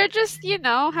 Yeah, they're just,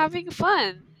 having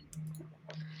fun.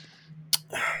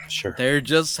 Sure. They're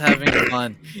just having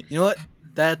fun. You know what?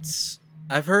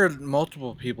 I've heard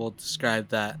multiple people describe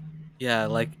that. Yeah,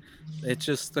 like it's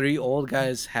just three old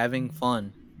guys having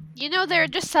fun. They're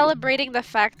just celebrating the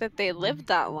fact that they lived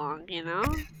that long,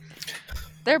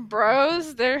 They're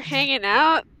bros, they're hanging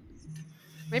out.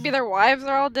 Maybe their wives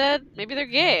are all dead. Maybe they're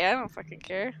gay. I don't fucking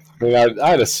care. I mean,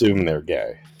 I'd assume they're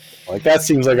gay. Like, that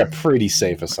seems like a pretty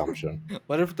safe assumption.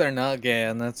 What if they're not gay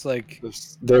and that's like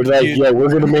They're like, Dude. yeah, we're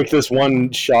going to make this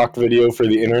one shock video for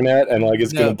the internet and, like,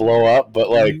 it's going No. to blow up, but,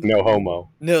 like, no homo.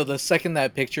 no, the second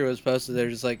that picture was posted, they're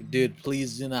just like, dude,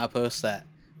 please do not post that.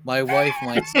 My wife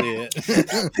might see it.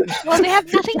 Well, they have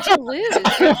nothing to lose.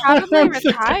 They're probably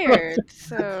retired. I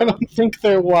So don't think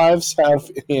their wives have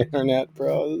internet,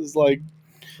 bro. This is like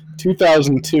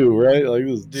 2002, right? Like,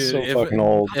 this is Dude, so if- fucking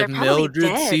old. They're If probably Mildred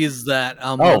dead. sees that,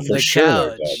 I'm Oh, on for the sure they're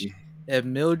couch. dead. If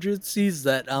Mildred sees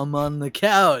that, I'm on the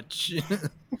couch.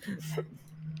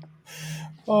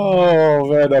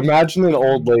 Oh man, imagine an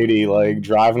old lady like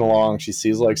driving along. She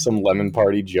sees like some lemon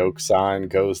party joke sign,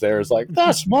 goes there, is like,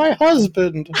 "That's my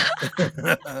husband."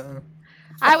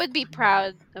 I would be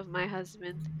proud of my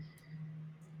husband.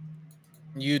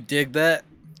 You dig that?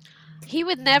 He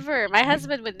would never. My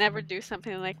husband would never do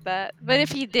something like that. But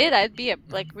if he did, I'd be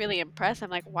like really impressed. I'm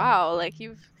like, wow, like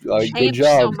you've Like, good changed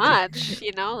so job. much.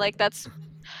 Like that's.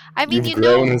 I mean, You've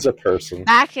grown as a person.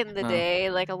 back in the Huh. day,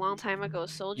 like a long time ago,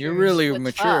 soldiers. You're really would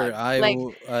mature. fuck.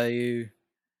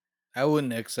 I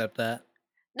wouldn't accept that.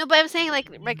 No, but I'm saying like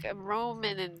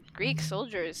Roman and Greek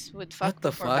soldiers would fuck the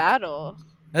before fuck? battle.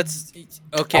 That's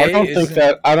okay.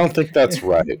 I don't think that's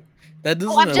right. That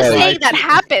doesn't. Oh, I'm just Like- saying that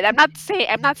happened. I'm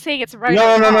not saying it's right.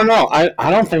 No, or no, no, wrong. no.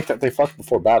 I don't think that they fuck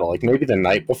before battle. Like maybe the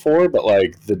night before, but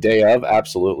like the day of,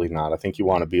 absolutely not. I think you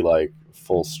want to be like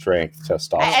full strength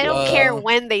testosterone. I don't care Uh,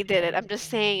 when they did it. I'm just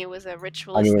saying it was a I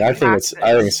ritualistic. mean, I think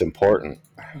it's important.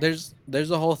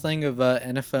 There's a whole thing of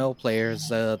NFL players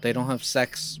they don't have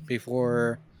sex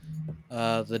before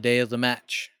the day of the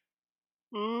match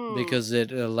because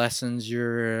it lessens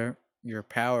your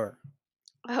power.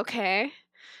 Okay.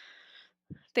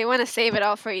 They want to save it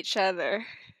all for each other.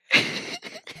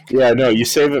 Yeah, no, you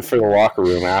save it for the locker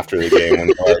room after the game when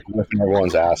they're like whipping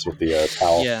everyone's ass with the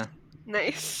towel. Yeah.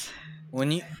 Nice.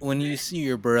 When you see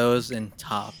your bros in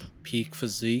top peak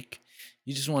physique,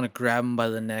 you just want to grab them by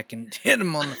the neck and hit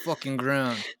them on the fucking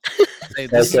ground. Say,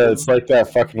 It's like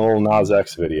that fucking little Nas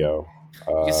X video.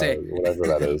 You say- Whatever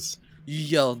that is. you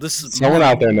yell, "This is Someone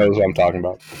mine." out there knows what I'm talking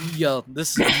about. You yell,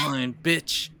 "This is mine,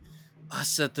 bitch." I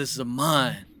said, "This is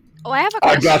mine." Oh, I have a I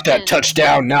question. got that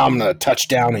touchdown. Now I'm gonna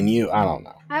touchdown in you. I don't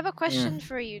know. I have a question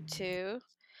for you too.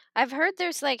 I've heard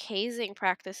there's like hazing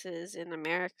practices in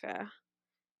America.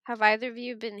 Have either of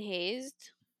you been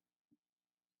hazed?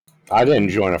 I didn't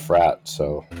join a frat,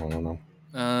 so I don't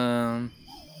know.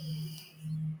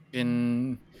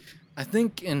 I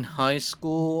think in high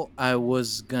school I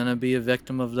was gonna be a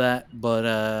victim of that, but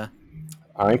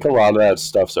I think a lot of that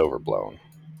stuff's overblown.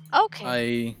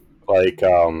 Okay.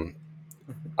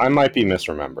 I might be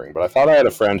misremembering, but I thought I had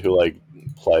a friend who like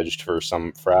pledged for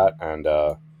some frat, and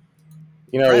it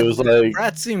was like,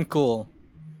 frats seem cool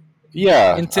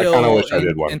yeah, until I kind of wish I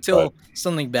did one. until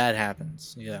something bad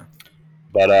happens. Yeah.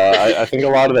 But I think a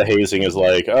lot of the hazing is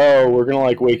like, oh, we're gonna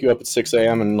like wake you up at 6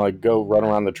 a.m. and like go run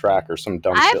around the track or some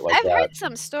dumb shit like I've that. heard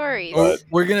some stories. But- Or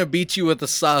we're gonna beat you with a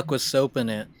sock with soap in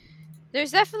it.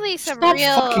 There's definitely some Stop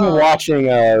real. fucking watching.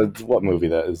 What movie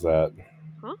that is that?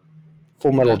 Huh?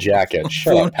 Full Metal Jacket.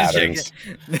 Shut Full up, Patterns.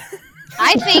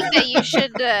 I think that you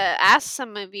should ask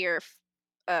some of your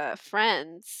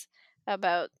friends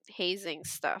about hazing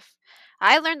stuff.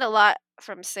 I learned a lot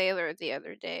from Sailor the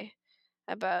other day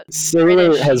about Sailor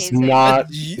British has hazing. not.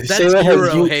 That's Sailor has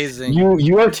Euro hazing.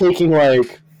 You are taking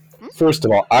like. First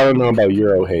of all, I don't know about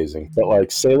Euro hazing, but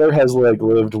like Sailor has like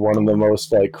lived one of the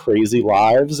most like crazy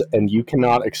lives, and you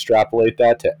cannot extrapolate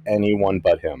that to anyone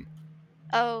but him.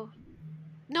 Oh.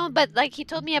 No, but like he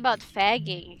told me about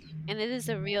fagging, and it is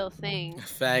a real thing.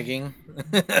 Fagging.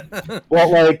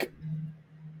 Well, like,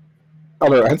 I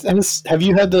don't know. Have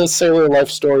you had the Sailor Life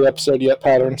Story episode yet,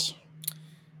 Patterns?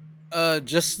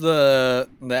 Just the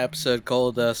episode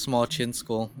called "Small Chin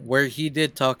School," where he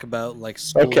did talk about like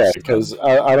school Okay, stuff. because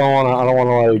I don't want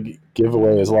to like give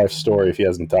away his life story if he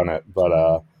hasn't done it,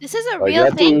 but This is a Like, real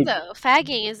that thing, dude- though.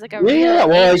 Fagging is like a real. yeah,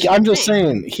 well, like ancient I'm just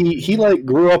thing. saying, he like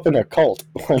grew up in a cult.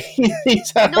 Like,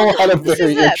 he's had No, a lot of this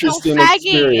very is a, interesting no, fagging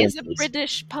experiences. is a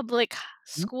British public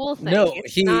school thing. No,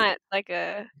 it's he- not like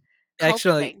a cult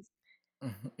Actually,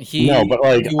 thing. he No, but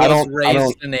like he I was don't.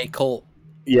 raised in a cult.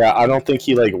 Yeah, I don't think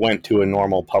he like went to a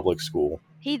normal public school.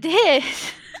 He did.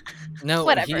 No,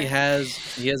 Whatever. he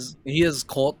has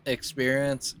cult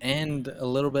experience and a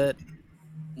little bit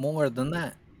more than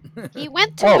that. He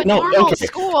went to Oh a no, normal okay.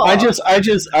 school. I just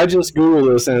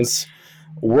Googled this, and it's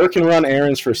work and run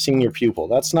errands for senior pupil.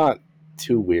 That's not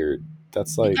too weird.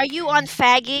 That's like Are you on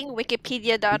fagging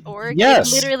Wikipedia.org? It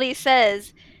yes, literally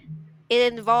says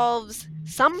it involves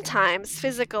sometimes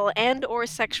physical and or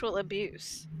sexual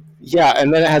abuse. yeah,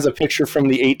 and then it has a picture from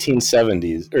the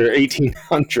 1870s or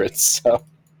 1800s. So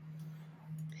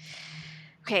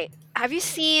Okay, have you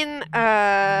seen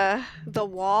The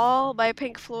Wall by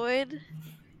Pink Floyd?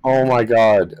 oh my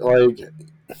god, like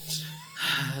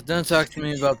Don't talk to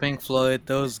me about Pink Floyd.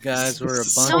 Those guys were a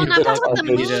bunch No, of no, I'm talking about the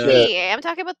fucking fucking movie. I'm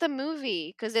talking about the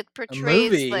movie because it A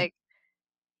portrays movie? like,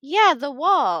 yeah, The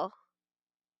Wall.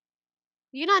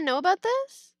 You not know about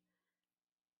this?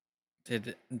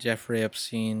 Did Jeffrey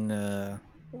Epstein?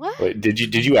 What? wait, did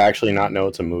you actually not know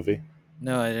it's a movie?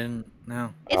 No, I didn't.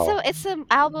 No. It's an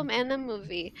album and a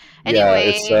movie. Yeah,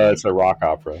 Anyway, it's a rock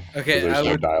opera. Okay, so there's I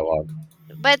no would dialogue.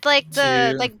 but like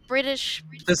the to British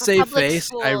to save public face.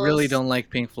 I really schools. don't like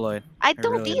Pink Floyd. I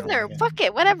don't really don't either. like it. Fuck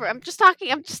it, whatever. I'm just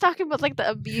talking about like the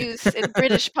abuse in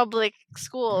British public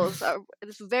schools.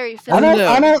 It's very I don't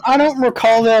physical. I don't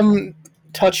recall them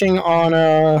touching on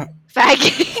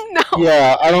Fagging? No.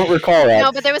 yeah, I don't recall that.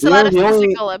 No, but there was The a lot of only- the only-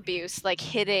 physical abuse, like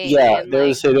hitting. Yeah, and, there like,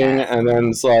 was hitting, yeah. and then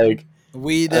it's like,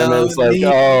 We and then don't it's like, need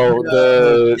oh,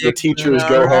 the dicks in teachers our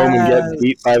go home and get ass.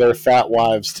 beat by their fat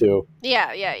wives too.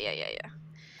 Yeah.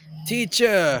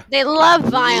 Teacher, They love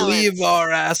violence. leave our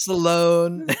ass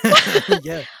alone.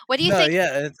 Yeah. What do you No, think?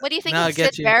 yeah. What do you think no, I of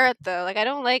get Sid you. Barrett though? Like, I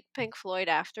don't like Pink Floyd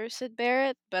after Sid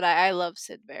Barrett, but I love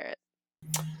Sid Barrett.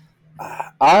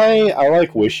 I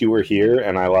like Wish You Were Here,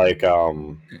 and I like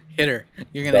Hit her.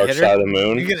 You're gonna Dark hit her. Side of the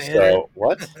Moon. You're gonna hit So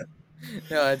what?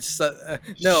 No, I just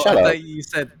no. Shut I up. thought you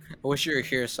said I wish you were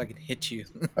here so I could hit you.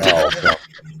 Oh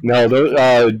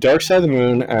no, Dark Side of the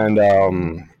Moon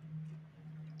and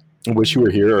Wish You Were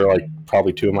Here are like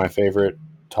probably two of my favorite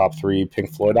top 3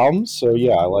 Pink Floyd albums. So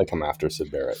yeah, I like them after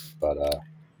Sid Barrett. But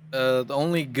The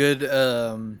only good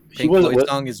He Pink was- Floyd what-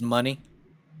 song is "Money."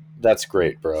 that's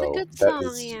great, It's bro. a good That song,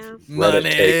 is yeah. Reddit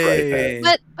take right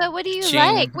there. But what do you Ching.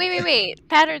 like? Wait.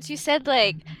 Patterns, you said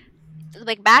like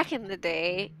back in the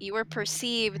day, you were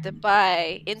perceived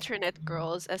by internet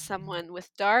girls as someone with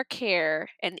dark hair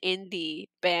and indie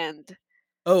band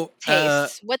Oh,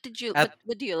 tastes. What did you at-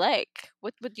 what do you like?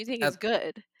 What do you think is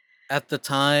good? at the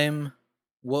time,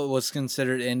 what was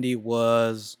considered indie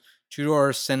was Two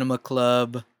Door Cinema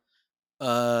Club,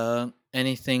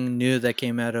 anything new that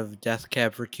came out of Death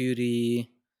Cab for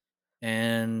Cutie,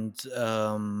 and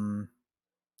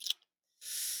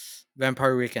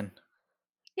Vampire Weekend.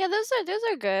 Yeah, those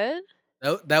are good.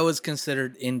 That was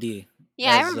considered indie.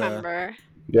 Yeah, I as, remember.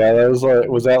 Yeah, that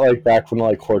was that like back when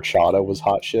like Horchata was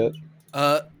hot shit?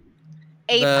 A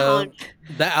the punk.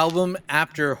 the album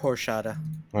after Horchata.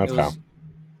 Okay. It was,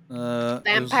 it was,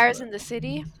 Vampires in the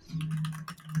City.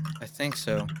 I think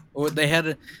so. They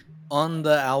had on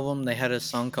the album. They had a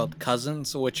song called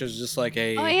 "Cousins," which was just like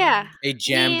a Oh yeah. a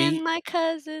jam Me beat. and my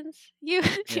cousins. You.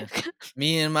 Yeah.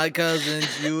 Me and my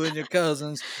cousins, you and your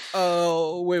cousins.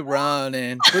 Oh, we're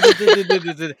running.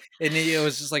 And it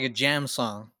was just like a jam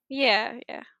song. Yeah.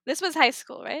 This was high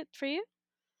school, right? For you?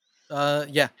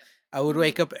 Yeah. I would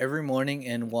wake up every morning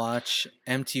and watch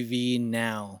MTV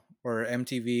Now or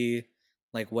MTV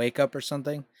like Wake Up or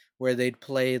something, where they'd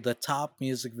play the top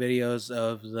music videos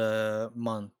of the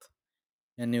month.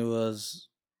 And it was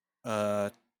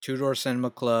Two Door Cinema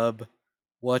Club,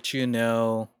 What You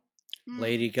Know,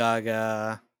 Lady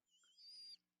Gaga,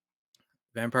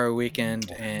 Vampire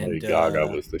Weekend, and Lady Gaga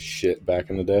was the shit back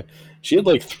in the day. She had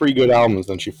like 3 good albums,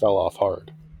 then she fell off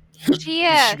hard. She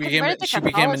converted to she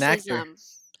became an actor. Catholicism.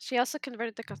 She also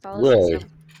converted to Catholicism.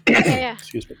 Really? Yeah.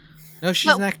 Excuse me. No,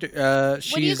 she's But an actor.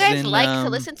 She's What do you guys in, like to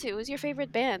listen to? Who's your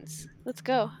favorite bands? Let's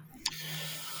go.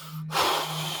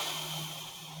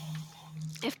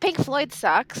 If Pink Floyd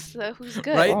sucks, who's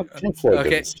good? Right? Oh, Pink Floyd Okay,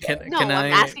 didn't suck. No, can I'm I?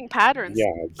 asking patterns. Yeah,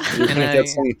 you're Can gonna I- get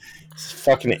some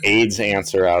fucking AIDS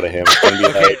answer out of him. It's gonna be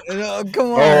like, No,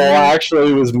 come oh, on.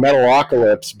 actually, it was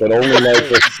Metalocalypse, but only like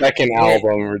the second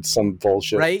album or some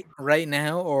bullshit. Right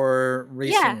now or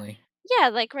recently? Yeah,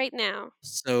 like right now.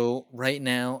 So right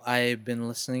now, I've been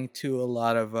listening to a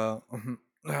lot of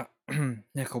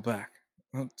Nickelback.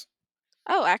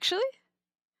 Oh, actually?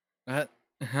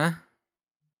 Huh?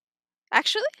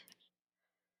 Actually?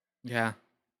 Yeah.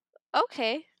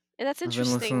 Okay. That's I've been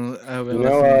interesting. listening. I've You been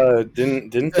know, listening.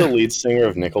 didn't the lead singer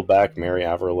of Nickelback marry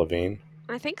Avril Lavigne?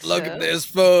 I think so. Look at this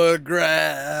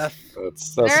photograph.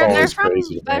 That's They're always from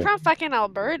crazy to they're me. from fucking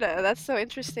Alberta. That's so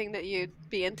interesting that you'd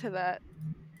be into that.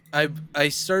 I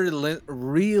started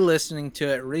re-listening to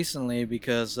it recently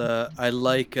because I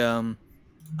like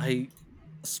I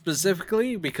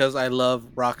specifically because I love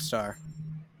Rockstar.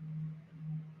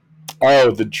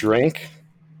 Oh, the drink.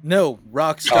 No,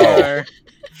 Rockstar.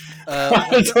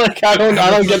 It's like I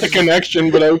don't get the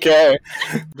connection, but okay.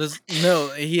 No,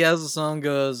 he has a song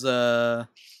goes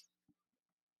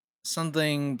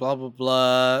something blah blah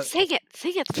blah. Sing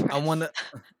it for I us. want to.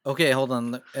 Okay, hold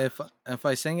on. If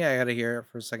I sing it, I gotta hear it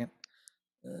for a second.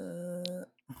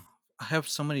 I have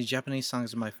so many Japanese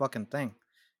songs in my fucking thing.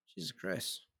 Jesus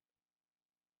Christ.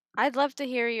 I'd love to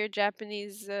hear your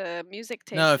Japanese music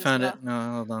taste. No, I as found well. it.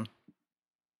 No, hold on.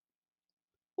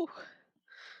 Ooh.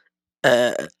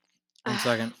 1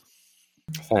 second.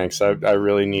 Thanks. I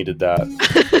really needed that.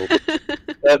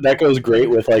 That goes great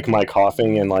with like my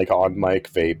coughing and like on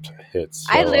mic vape hits.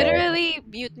 So, I literally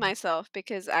mute myself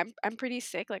because I'm pretty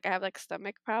sick. Like I have like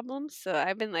stomach problems, so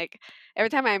I've been like every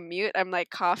time I mute, I'm like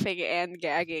coughing and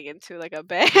gagging into like a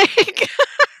bag.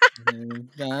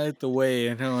 Not the way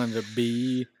I want to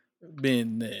be.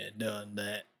 Been there, done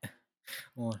that.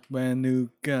 Oh, brand new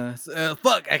guys.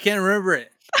 Fuck, I can't remember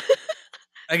it.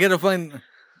 I gotta find.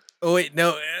 Oh wait,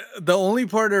 no. The only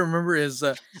part I remember is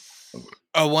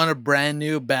I want a brand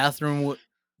new bathroom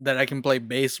that I can play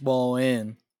baseball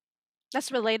in. That's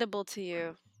relatable to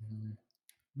you.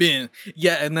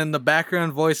 Yeah, and then the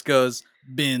background voice goes,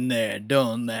 "Been there,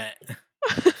 done that."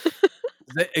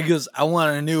 It goes, "I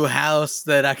want a new house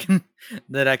that I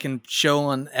can show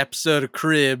on episode of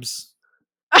Cribs."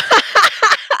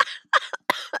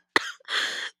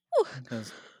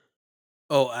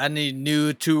 Oh, I need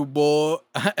new tour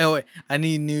I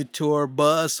need new tour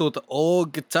bus with the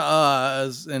old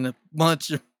guitars and a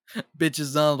bunch of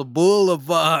bitches on the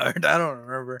boulevard. I don't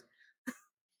remember.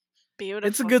 Beautiful.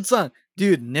 It's a good song,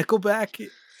 dude. Nickelback,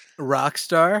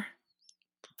 Rockstar.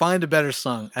 Find a better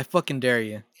song. I fucking dare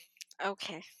you.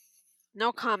 Okay.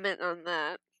 No comment on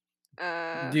that.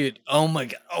 Dude, oh my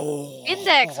god. Oh.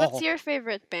 Index, what's your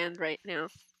favorite band right now?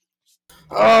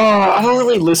 I don't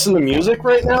really listen to music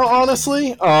right now,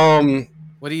 honestly.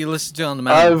 What do you listen to on the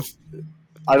mountain?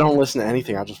 I don't listen to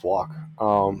anything. I just walk.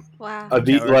 Wow.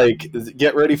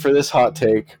 Get ready for this hot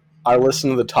take. I listen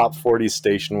to the top 40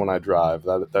 station when I drive.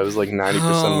 That is like 90%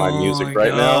 of my music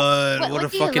right now. What What a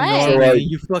do you fucking like? normie.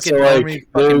 You fucking normie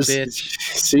fucking bitch.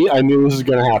 See, I knew this was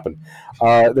going to happen.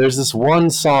 There's this one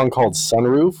song called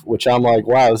Sunroof, which I'm like,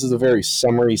 wow, this is a very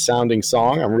summery sounding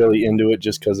song. I'm really into it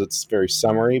just because it's very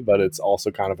summery, but it's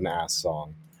also kind of an ass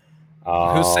song.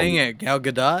 Who's saying it? Gal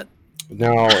Gadot?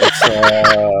 No, it's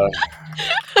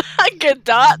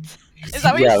Gadot? Is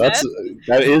that what you said?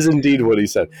 That is indeed what he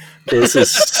said. Okay, this is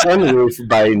Sunroof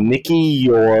by Nikki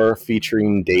Yor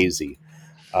featuring Daisy.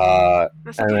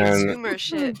 That's like Zoomer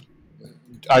shit.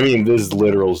 I mean, this is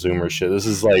literal Zoomer shit. This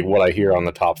is like what I hear on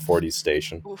the top 40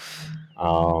 station. Oof.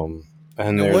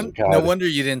 And no wonder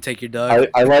you didn't take your dog.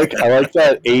 I like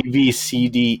that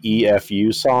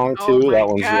ABCDEFU song too. Oh that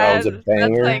one's a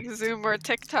banger. That's like Zoomer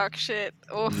TikTok shit.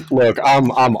 Oof. Look, I'm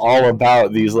all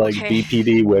about these like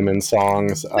BPD women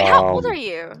songs. Wait, how old are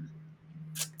you?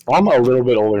 I'm a little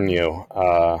bit older than you.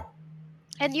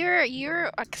 And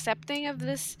you're accepting of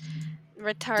this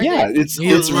retarded? Yeah, it's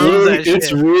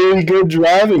really good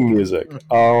driving music.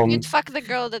 You'd fuck the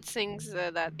girl that sings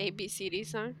that ABCD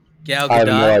song? Gal Gadot? I have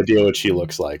no idea what she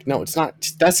looks like. No, it's not.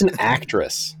 That's an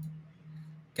actress.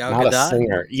 Gal not Gadot? A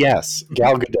singer. Yes,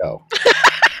 Gal Gadot.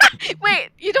 Wait,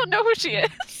 you don't know who she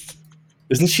is?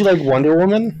 Isn't she like Wonder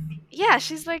Woman? Yeah,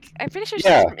 she's like, I'm pretty sure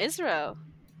she's from Israel.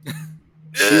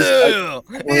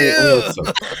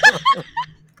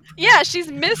 Yeah,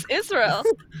 she's Miss Israel.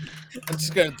 I'm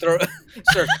just gonna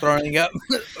start throwing up.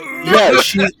 Yeah,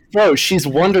 she's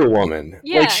Wonder Woman.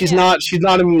 Yeah, like she's not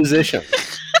a musician.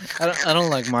 I don't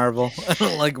like Marvel. I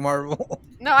don't like Marvel.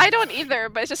 No, I don't either,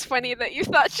 but it's just funny that you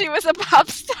thought she was a pop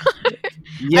star.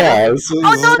 Yeah.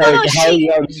 No. How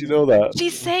did you know that?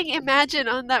 She sang Imagine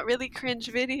on that really cringe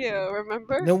video,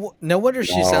 remember? No wonder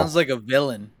she sounds like a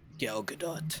villain. Gal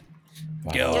Gadot.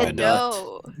 Gal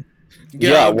Gadot.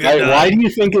 Yeah, why do you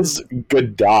think it's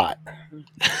Gadot?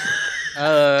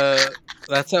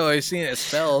 That's how I've seen it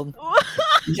spelled.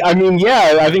 I mean,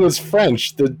 yeah, I think it's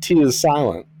French. The T is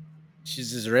silent.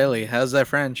 She's Israeli. How's that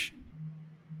French?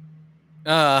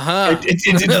 Uh-huh.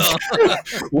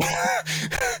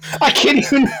 I can't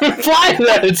even reply to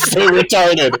that. It's so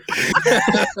retarded.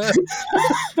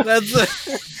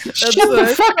 Shut the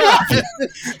fuck up.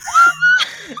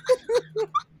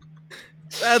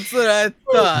 That's what I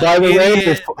thought. By the way,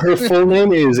 idiot. her full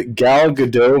name is Gal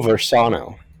Gadot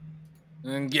Versano.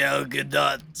 Gal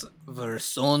Gadot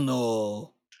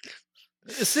Versono.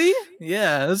 See?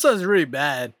 Yeah, this sounds really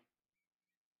bad.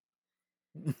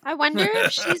 I wonder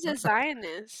if she's a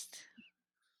Zionist.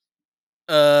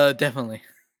 Definitely.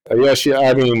 Yeah, she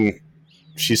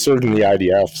served in the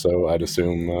IDF, so I'd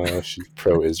assume she's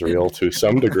pro-Israel to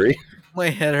some degree. My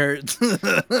head hurts.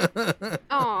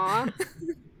 Aw.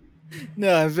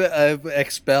 No, I've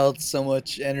expelled so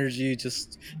much energy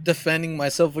just defending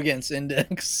myself against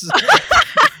Index.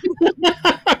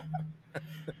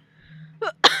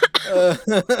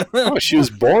 Oh, she was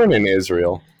born in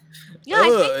Israel.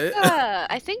 Yeah,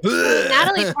 I think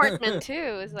Natalie Portman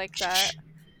too is like that.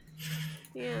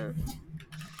 Yeah.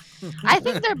 I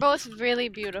think they're both really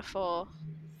beautiful,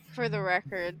 for the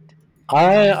record.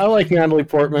 I like Natalie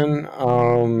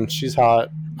Portman. She's hot.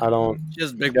 I don't. She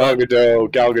has big Gal butt.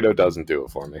 Gadot doesn't do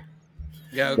it for me.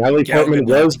 Natalie Gal Portman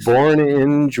Gadot. was born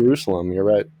in Jerusalem. You're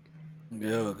right.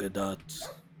 Gal Gadot.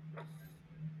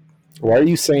 Why are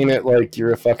you saying it like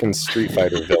you're a fucking Street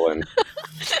Fighter villain?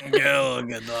 Gal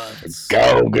Gadot.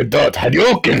 Gal Gadot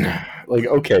Hadouken! Like,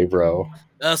 okay, bro.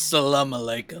 Assalamu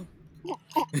alaikum.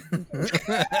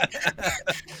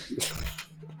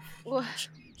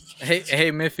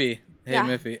 Hey, Miffy. Hey, Yeah.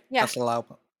 Miffy. Yeah.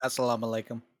 Assalamu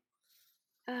alaikum.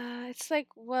 It's like,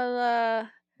 well,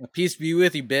 Peace be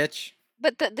with you, bitch.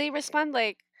 but they respond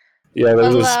like, Yeah,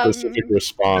 there's Well, a specific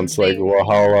response, like, something-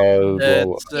 Wahala, blah,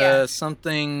 blah. It's Yeah.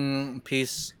 something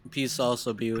peace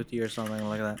also be with you or something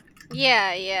like that.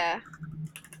 yeah.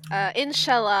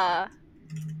 Inshallah.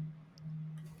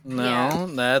 No, Yeah.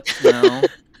 that's no.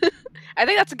 I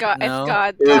think that's God. No. It's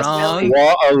God. It's God wrong. willing.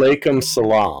 Wa alaikum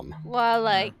salam.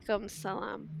 Walaikum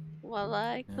salam.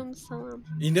 Walaikum salam.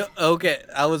 You know, okay,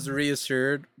 I was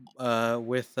reassured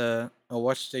with I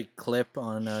watched a clip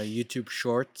on YouTube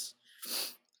Shorts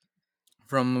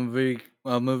from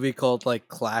a movie called like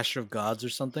Clash of Gods or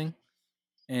something,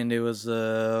 and it was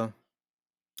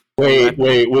Wait,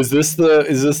 is this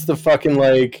the fucking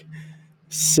like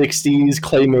 60s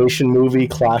claymation movie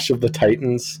Clash of the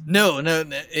Titans? no,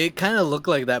 it kind of looked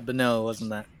like that, but no, it wasn't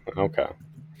that. Okay.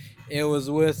 It was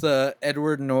with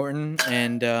Edward Norton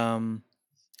and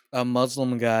a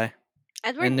Muslim guy.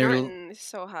 Edward And they're- Norton is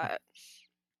so hot.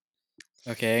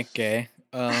 Okay, gay.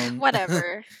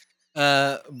 Whatever.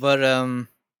 But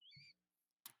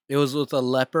it was with a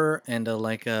leper and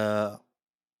a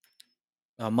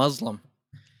Muslim,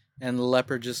 and the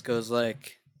leper just goes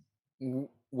like,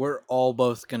 "We're all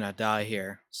both gonna die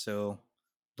here, so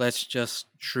let's just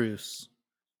truce."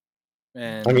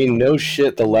 And I mean, no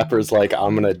shit, the leper's like,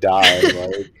 I'm gonna die.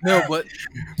 Like, no, but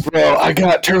bro, I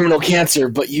got terminal cancer,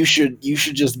 but you should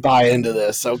just buy into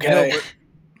this, okay? no, but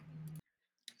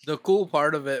the cool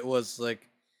part of it was like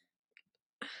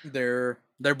they're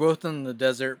both in the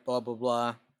desert, blah blah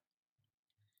blah.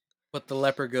 But the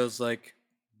leper goes like,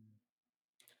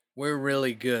 "We're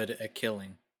really good at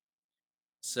killing.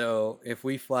 So if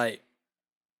we fight,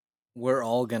 we're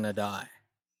all gonna die."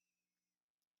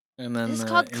 And then This is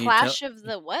called he Clash of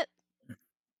the what?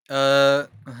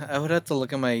 I would have to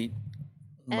look at my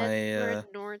Edward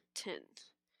Norton.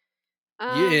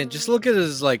 yeah, just look at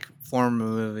his like former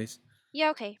movies.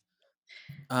 Yeah, okay.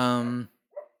 Um,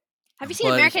 Have you seen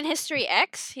but- American History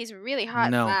X? He's really hot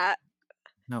No. in that.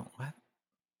 no, what?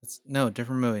 No,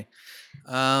 different movie.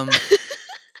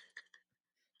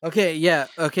 Okay, yeah,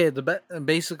 okay.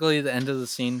 Basically the end of the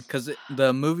scene, because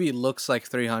the movie looks like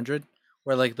 300,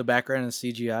 where like the background is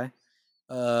CGI.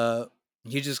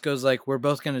 He just goes like, "We're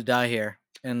both gonna die here,"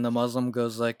 and the Muslim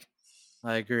goes like,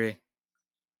 "I agree,"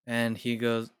 and he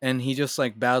just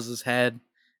like bows his head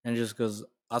and just goes,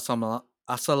 Assalamu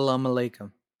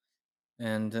alaikum,"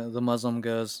 and the Muslim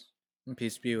goes,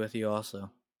 "Peace be with you also,"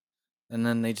 and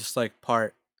then they just like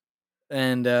part.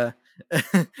 And the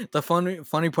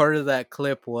funny part of that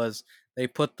clip was they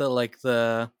put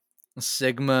the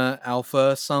Sigma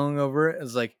Alpha song over it.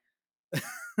 It's like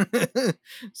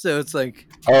so it's like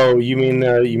Oh, you mean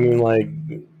like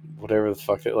whatever the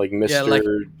fuck it like Mr. Yeah, like,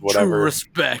 whatever. true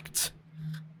respect,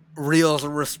 real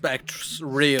respect,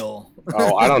 real.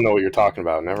 Oh, I don't know what you're talking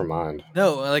about. Never mind.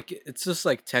 No, like it's just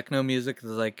like techno music. It's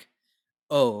like,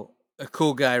 oh, a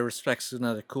cool guy respects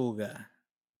another cool guy.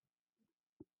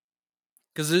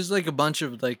 Because there's like a bunch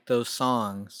of like those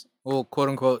songs, well, quote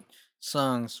unquote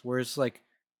songs, where it's like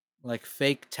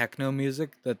fake techno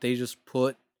music that they just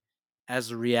put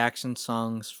as reaction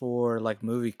songs for like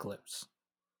movie clips.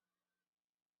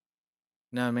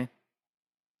 Know what I mean?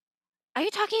 Are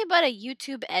you talking about a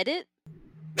YouTube edit?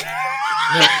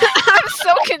 I'm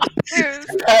so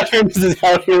confused. Patterns is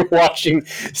out here watching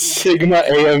Sigma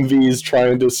AMVs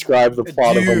trying to describe the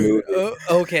plot of a movie.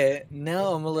 Okay,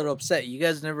 now I'm a little upset. You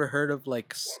guys never heard of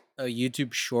like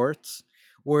YouTube Shorts,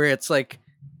 where it's like,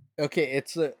 okay,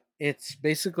 it's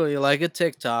basically like a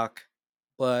TikTok,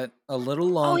 but a little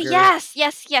Oh longer. yes.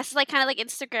 Like kind of like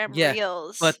Instagram Yeah,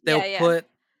 Reels. but they'll yeah. put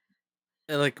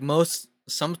like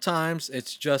sometimes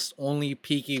it's just only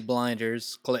Peaky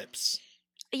Blinders clips.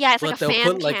 Yeah, it's But like a they'll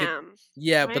fan put like cam.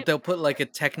 Yeah, right? but they'll put like a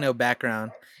techno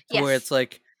background to where Yes. it's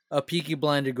like a Peaky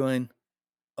Blinder going,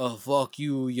 "Oh fuck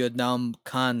you, you dumb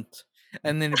cunt,"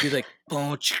 and then it'd be like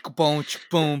boom, chick, boom, chick,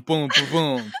 boom, boom, boom,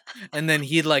 boom, and then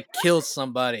he'd like kill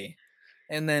somebody,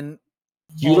 and then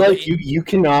You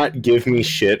cannot give me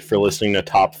shit for listening to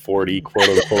top 40 quote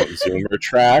unquote Zoomer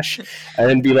trash and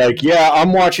then be like, yeah,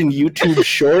 I'm watching YouTube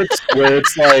shorts where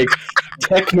it's like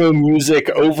techno music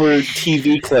over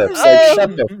TV clips. Like, Oh.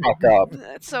 shut the fuck up.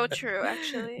 That's so true,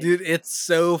 actually. dude, it's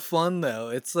so fun though.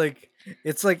 It's like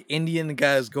Indian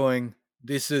guys going,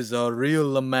 "This is a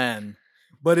real man,"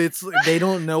 but it's they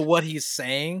don't know what he's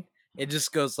saying. It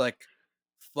just goes like,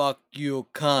 "Fuck you,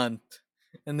 cunt,"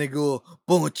 and they go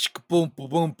boom, chick, boom, boom,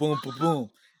 boom, boom, boom, boom,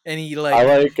 and he I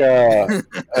like,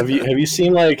 like, have you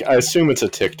seen, like, I assume it's a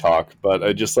TikTok, but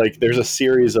I just, like, there's a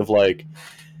series of, like,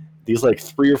 these, like,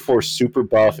 3 or 4 super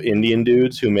buff Indian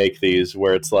dudes who make these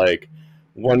where it's, like,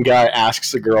 one guy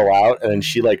asks a girl out and then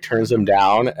she, like, turns him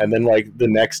down, and then, like, the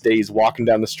next day he's walking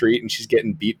down the street and she's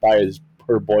getting beat by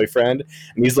her boyfriend,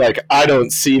 and he's like, I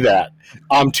don't see that.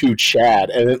 I'm too Chad.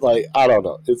 And it, like, I don't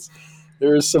know.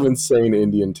 There's some insane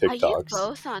Indian Are you TikToks.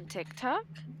 both on TikTok?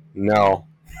 No.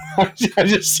 I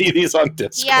just see these on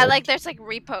Discord. Yeah, like there's like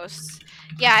reposts.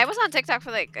 Yeah, I was on TikTok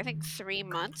for like I think 3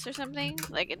 months or something,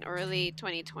 like in early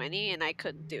 2020, and I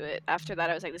couldn't do it. After that,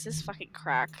 I was like, this is fucking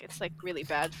crack. It's like really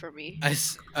bad for me. I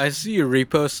see your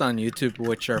reposts on YouTube,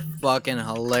 which are fucking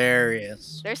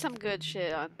hilarious. There's some good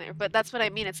shit on there, but that's what I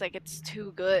mean. It's like it's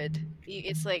too good.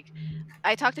 It's like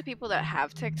I talk to people that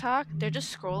have TikTok. They're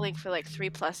just scrolling for like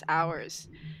 3+ hours,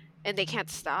 and they can't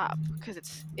stop because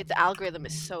its algorithm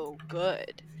is so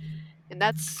good. And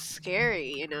that's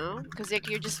scary, you know? Because like,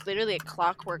 you're just literally a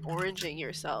clockwork oranging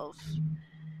yourself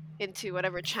into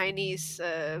whatever Chinese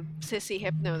sissy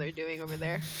hypno they're doing over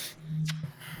there.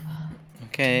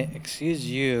 Okay, excuse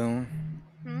you.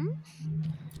 Hmm?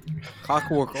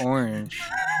 Clockwork Orange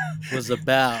was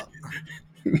about.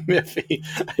 Miffy,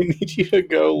 I need you to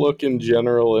go look in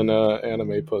general in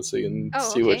Anime Pussy and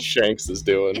Oh, see what okay. Shanks is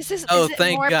doing. Is this Oh, is it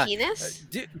thank more God. penis?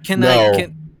 Can No.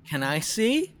 can I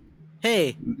see?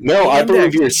 Hey, No, Hey, I believe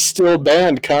Index. you're still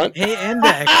banned, cunt. hey,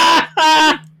 Index.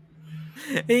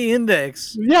 Hey,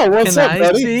 Index. Yeah, what's Can up, I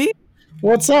buddy? see?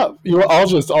 What's up? I'll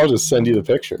just send you the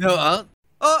picture. No,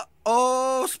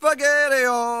 Uh-oh,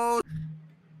 spaghetti-o!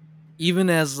 even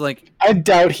as like I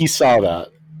doubt he saw that.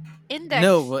 Index.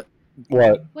 no, but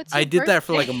What? What's I your did that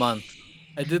for like a birthday? month.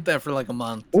 I did that for like a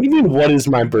month. What do you mean? What is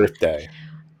my birthday?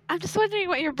 I'm just wondering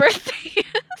what your birthday is.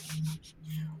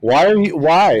 Why are you?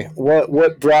 Why?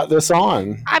 What brought this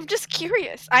on? I'm just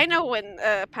curious. I know when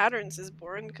Patterns is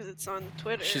born because it's on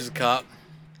Twitter. She's a cop.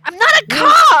 I'm not a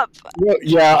cop! Well,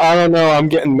 yeah, I don't know. I'm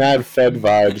getting mad Fed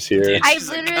vibes here. Dude, I she's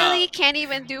a literally cop. can't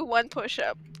even do one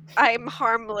push-up. I'm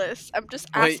harmless. I'm just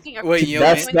Wait, asking a wait,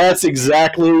 question. yo, That's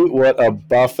exactly what a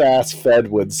buff ass Fed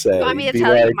would say. You want me to Be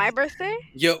tell you like, my birthday?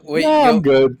 no, I'm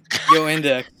good. Yo,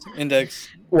 Index.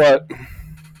 What?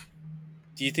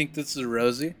 Do you think this is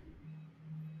Rosie?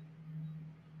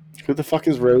 Who the fuck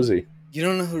is Rosie? You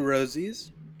don't know who Rosie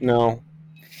is? No.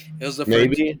 It was the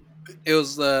Maybe. It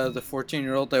was the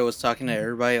 14-year-old that was talking to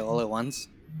everybody all at once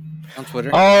on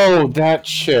Twitter. Oh, that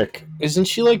chick. Isn't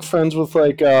she like friends with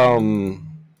like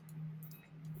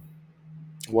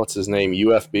what's his name?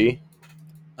 UFB?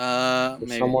 Or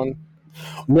Maybe. someone?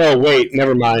 No, wait,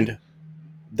 never mind.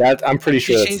 That I'm pretty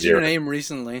She sure that's changed her Xerus. name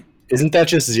recently. Isn't that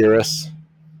just Xerus?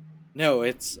 No,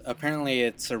 it's apparently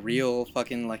it's a real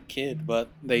fucking like kid, but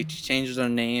they change their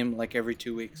name like every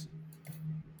 2 weeks.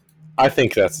 I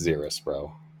think that's Xerus,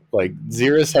 bro. Like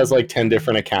Xerus has like 10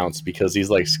 different accounts because he's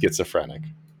like schizophrenic.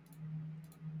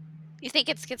 You think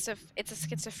it's a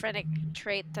schizophrenic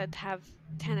trait to have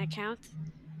 10 accounts?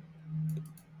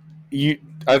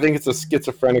 I think it's a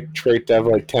schizophrenic trait to have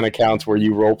like 10 accounts where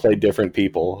you roleplay different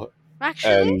people.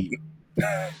 Actually? And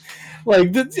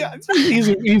like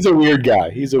he's a weird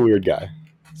guy. He's a weird guy.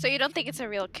 So you don't think it's a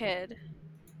real kid?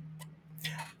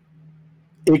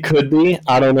 It could be.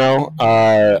 I don't know.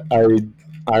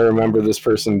 I remember this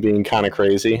person being kind of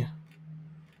crazy,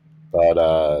 but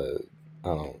I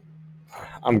don't know.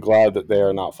 I'm glad that they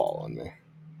are not following me.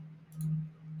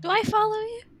 Do I follow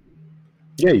you?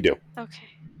 Yeah, you do. Okay.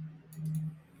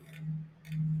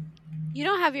 You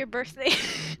don't have your birthday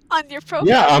on your profile.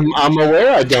 Yeah, I'm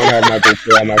aware I don't have my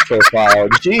birthday on my profile.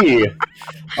 Gee,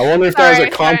 I wonder if that was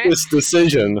a conscious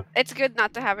decision. It's good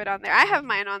not to have it on there. I have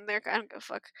mine on there. I don't give a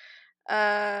fuck.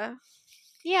 Yeah,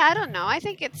 I don't know. I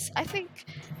think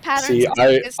Patterns See,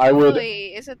 is I would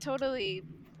a totally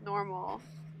normal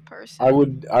person. I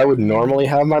would normally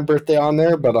have my birthday on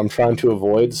there, but I'm trying to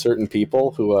avoid certain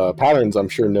people who Patterns I'm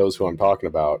sure knows who I'm talking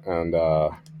about, and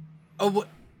Oh, what?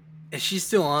 Is she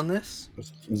still on this?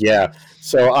 yeah.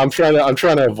 So I'm trying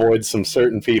to avoid some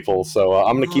certain people. So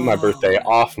I'm gonna keep my birthday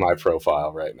off my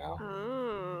profile right now.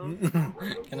 Oh.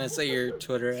 Can I say your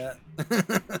Twitter at?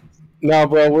 No,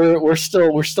 bro, we're still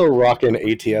rocking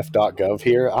ATF.gov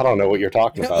here. I don't know what you're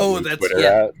talking about. Oh, that's Twitter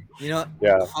yeah. at. You know,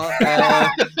 Yeah.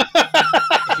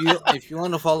 if you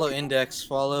want to follow Index,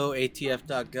 follow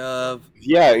ATF.gov.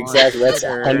 Yeah, exactly. That's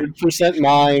Twitter. 100%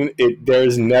 mine.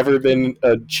 There's never been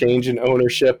a change in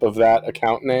ownership of that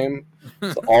account name.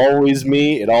 It's always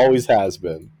me. It always has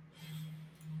been.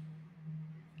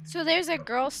 So there's a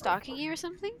girl stalking you or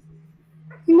something?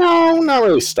 No, not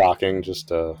really stalking. Just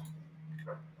No,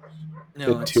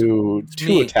 bit too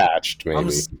me. attached, maybe.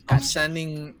 I'm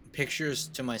sending pictures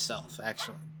to myself,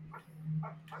 actually.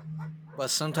 But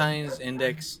sometimes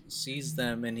Index sees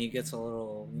them and he gets a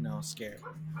little, scared.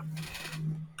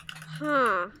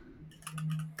 Huh.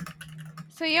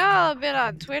 So y'all have been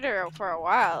on Twitter for a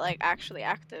while, like actually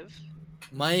active.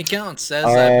 My account says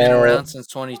I've been around since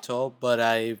 2012, but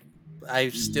I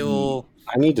still.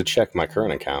 I need to check my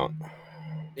current account.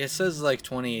 It says like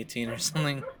 2018 or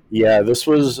something. Yeah, this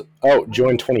was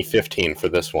joined 2015 for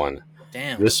this one.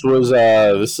 Damn. This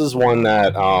is one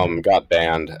that got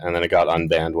banned and then it got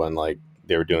unbanned when like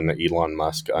they were doing the Elon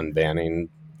Musk unbanning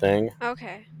thing.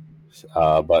 Okay.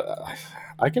 But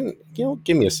I can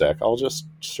give me a sec. I'll just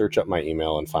search up my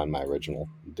email and find my original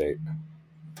date.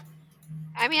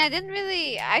 I mean,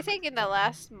 I think in the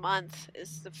last month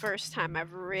is the first time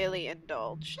I've really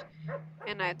indulged.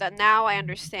 And now I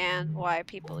understand why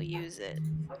people use it.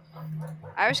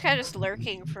 I was kind of just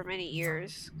lurking for many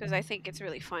years because I think it's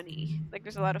really funny. Like,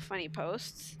 there's a lot of funny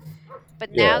posts.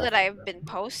 But now that I've been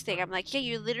posting, I'm like, yeah,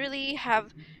 you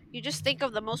just think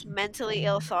of the most mentally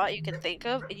ill thought you can think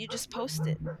of and you just post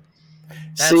it.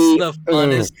 That's the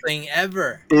funnest thing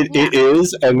ever. It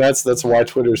is, and that's why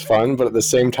Twitter's fun. But at the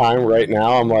same time, right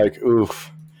now, I'm like,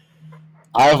 oof.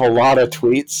 I have a lot of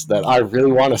tweets that I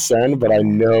really want to send, but I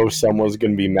know someone's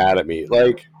going to be mad at me.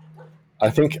 Like, I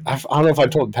don't know if I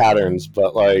told Patterns,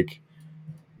 but like,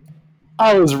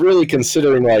 I was really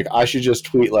considering like I should just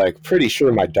tweet like, pretty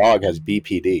sure my dog has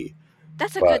BPD.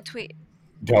 That's a good tweet.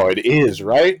 No, it is,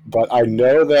 right? But I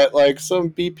know that like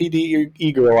some BPD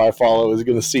e-girl I follow is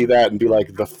going to see that and be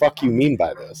like, the fuck you mean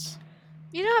by this?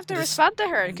 You don't have to respond to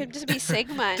her. It could just be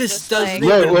Sigma. And this just doesn't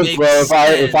like... even make bro,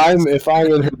 sense. if I'm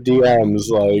in her DMs,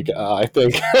 like I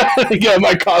think yeah, it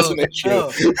might cause an issue.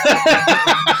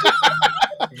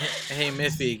 Hey,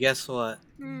 Miffy, guess what?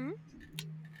 Mm-hmm.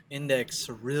 Index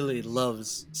really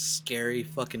loves scary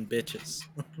fucking bitches.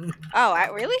 Oh,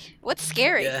 really? What's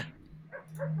scary? Yeah.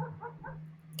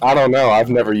 I don't know. I've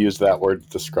never used that word to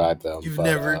describe them. You've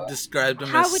never described them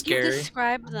how as would scary? you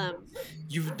describe them?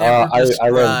 You've never described... I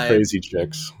love crazy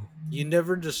chicks. You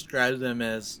never describe them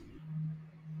as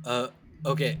a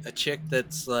chick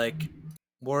that's like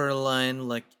borderline,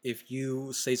 like if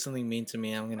you say something mean to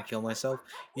me, I'm gonna kill myself.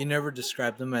 You never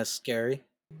describe them as scary.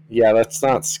 Yeah, that's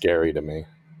not scary to me.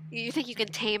 You think you can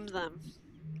tame them?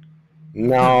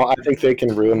 No, I think they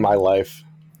can ruin my life.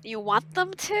 You want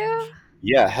them to?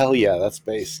 Yeah, hell yeah, that's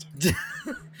based.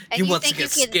 He wants to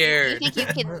get scared. You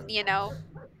think you can,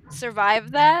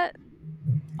 survive that?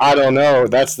 I don't know.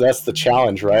 That's the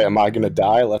challenge, right? Am I gonna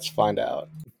die? Let's find out.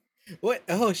 What?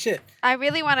 Oh shit! I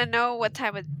really want to know what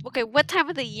time of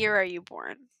the year are you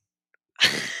born?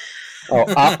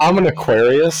 I'm an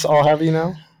Aquarius. I'll have you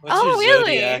know. What's your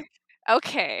really? zodiac?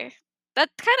 Okay, that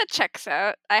kind of checks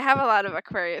out. I have a lot of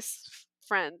Aquarius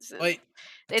friends. Wait,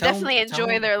 they definitely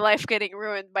enjoy their life getting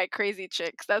ruined by crazy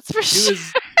chicks. That's for sure.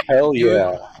 Hell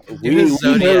yeah. Do his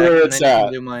zodiac and then you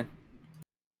can do mine.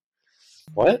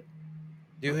 What?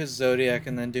 Do his zodiac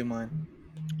and then do mine.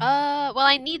 Well,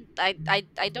 I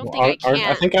don't think I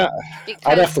can. I think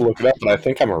I'd have to look it up, but I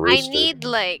think I'm a rooster.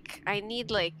 I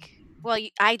need well,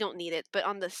 I don't need it, but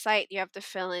on the site you have to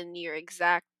fill in your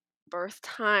exact birth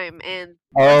time and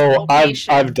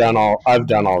I've done all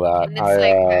that. And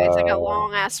it's like a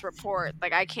long ass report.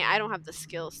 Like I don't have the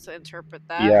skills to interpret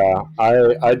that. Yeah,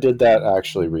 I did that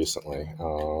actually recently.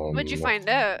 What'd you find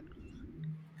out?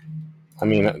 I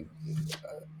mean,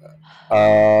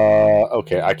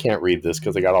 Okay, I can't read this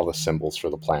because I got all the symbols for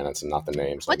the planets and not the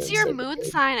names. I What's didn't your save the moon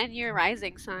page. sign and your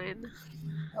rising sign?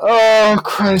 Oh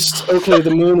Christ! Okay,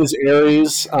 the moon is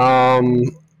Aries.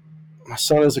 My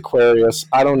sun is Aquarius.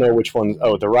 I don't know which one.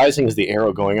 Oh, the rising is the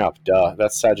arrow going up. Duh,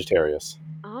 that's Sagittarius.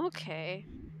 Okay.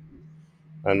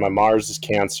 And my Mars is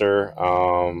Cancer.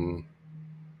 I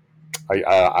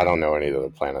don't know any of the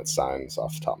planet signs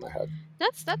off the top of my head.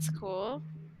 That's cool.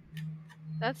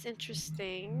 That's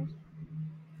interesting.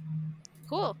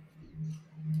 Cool.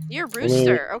 You're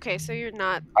Rooster. Okay, so you're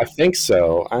not. I think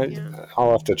so. Yeah.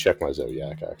 I'll have to check my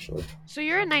zodiac actually. So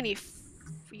you're a 90.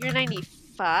 You're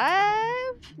 95,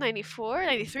 94,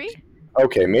 93.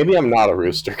 Okay, maybe I'm not a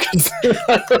rooster because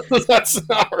that's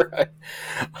not right.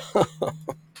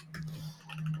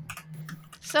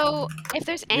 So if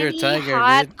there's You're a any tiger,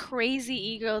 hot, dude. crazy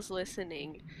egos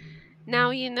listening, now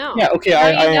you know. Yeah, okay, Now I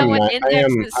you know am. what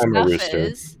index's I'm a stuff rooster.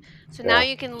 is. So now Yeah.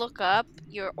 you can look up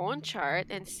your own chart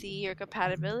and see your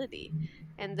compatibility,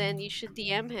 and then you should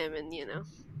DM him and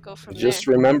go from Just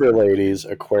there. remember, ladies,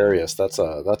 Aquarius. That's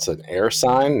an air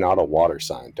sign, not a water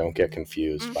sign. Don't get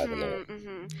confused by the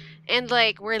name. And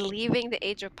we're leaving the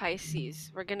age of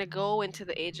Pisces. We're gonna go into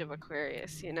the age of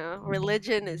Aquarius.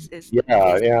 Religion is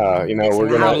Yeah. You know, is we're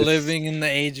We're gonna. out. living in the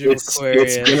age of It's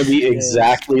Aquarius. gonna be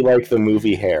exactly like the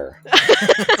movie Hair.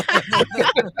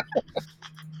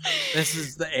 This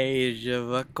is the age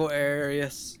of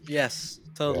Aquarius. Yes,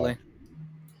 totally.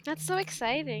 That's so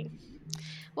exciting.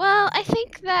 Well, I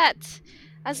think that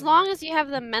as long as you have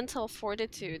the mental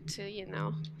fortitude to,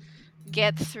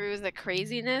 get through the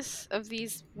craziness of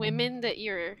these women that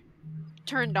you're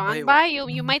turned on Wait, by,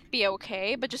 you might be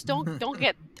okay, but just don't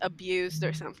get abused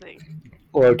or something.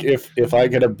 Look, if I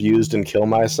get abused and kill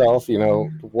myself,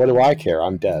 what do I care?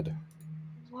 I'm dead.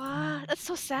 What? That's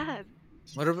so sad.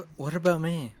 What about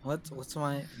me? What's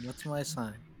my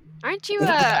sign? Aren't you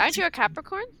a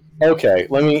Capricorn? Okay,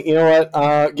 let me. You know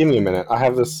what? Give me a minute. I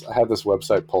have this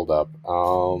website pulled up.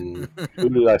 Who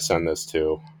did I send this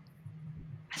to?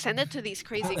 Send it to these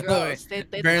crazy girls. They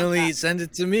Apparently, send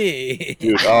it to me.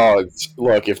 Dude,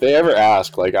 look, if they ever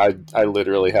ask, I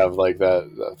literally have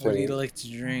that thing. What do you like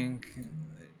to drink?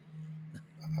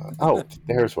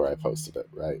 There's where I posted it,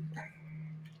 right?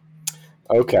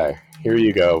 Okay, here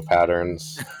you go,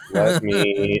 patterns. Let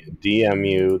me DM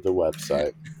you the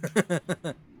website.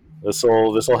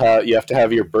 This'll have, you have to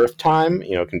have your birth time.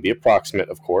 It can be approximate,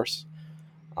 of course.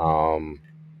 The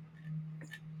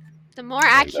more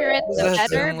accurate, the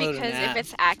Just better, download an because if app.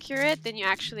 it's accurate, then you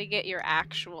actually get your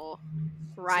actual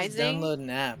Just rising. download an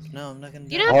app. No, I'm not gonna.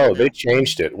 You don't have Oh, they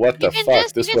changed it. What the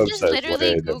fuck? This you can website's just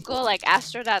literally way Google different.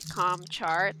 astro.com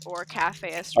chart or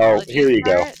cafe astrology. Here you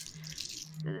go. chart,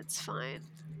 and it's fine.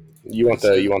 You want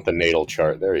the natal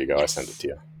chart? There you go. Yes. I sent it to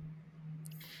you.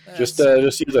 Just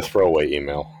use a throwaway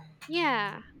email.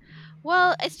 Yeah.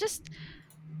 Well,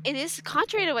 it is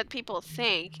contrary to what people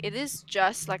think. It is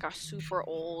just like a super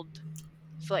old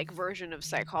version of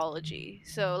psychology.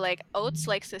 So Oates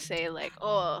likes to say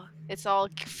oh, it's all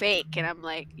fake, and I'm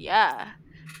like, yeah,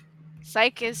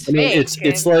 psych is fake.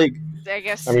 It's like, I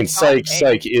guess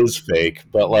psych is fake,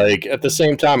 but at the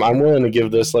same time, I'm willing to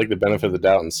give this the benefit of the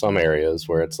doubt in some areas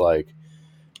where it's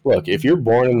look, if you're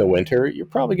born in the winter, you're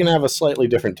probably gonna have a slightly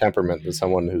different temperament than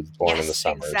someone who's born in the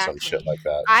summer or some shit like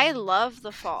that. I love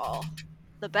the fall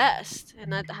the best,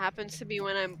 and that happens to be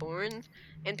when I'm born.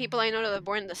 And people I know that are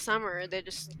born in the summer, they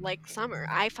just like summer.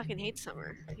 I fucking hate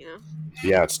summer.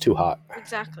 Yeah, it's too hot.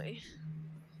 Exactly.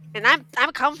 And I'm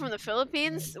come from the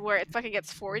Philippines where it fucking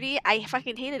gets 40. I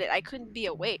fucking hated it. I couldn't be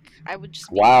awake. I would just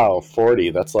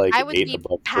 40. That's I would 8 be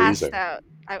above passed freezing. out.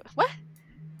 What?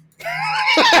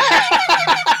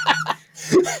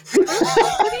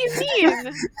 What do you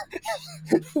mean?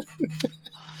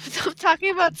 I'm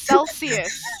talking about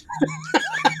Celsius.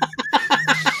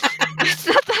 It's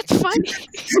not that funny.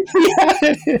 Yeah,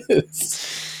 it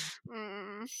is.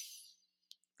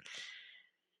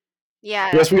 Yeah.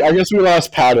 I guess we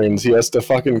lost patterns. He has to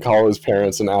fucking call his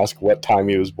parents and ask what time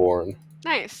he was born.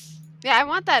 Nice. Yeah, I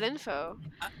want that info.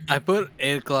 I put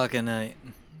 8 o'clock at night.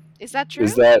 Is that true?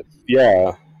 Is that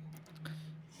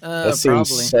that seems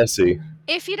Probably. sussy.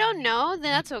 If you don't know, then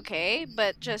that's okay.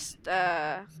 But just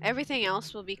everything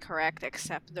else will be correct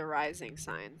except the rising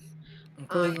sign. I'm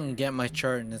clicking and get my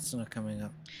chart and it's not coming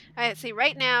up. Alright, see,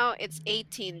 right now it's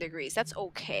 18 degrees. That's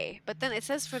okay. But then it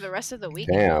says for the rest of the week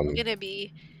Damn. it's going to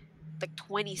be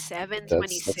 27,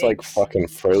 26. That's like fucking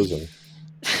frozen.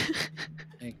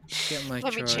 Get my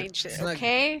Let chart. me change it, It's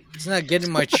okay? It's not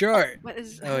getting my chart. What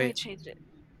is? Oh, How do I wait. change it?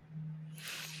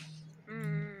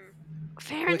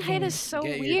 Fahrenheit is so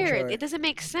get your weird. chart. It doesn't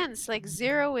make sense. Like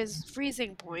 0 is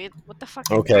freezing point. What the fuck?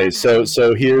 Okay, is so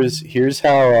Fahrenheit? here's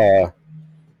how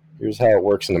it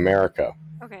works in America.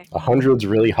 Okay. 100's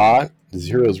really hot.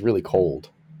 0's really cold.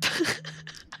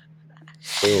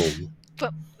 Boom.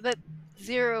 But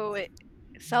 0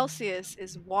 Celsius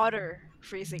is water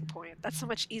freezing point. That's so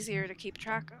much easier to keep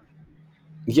track of.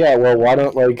 Yeah, well, why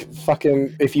don't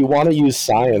fucking if you want to use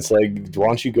science, why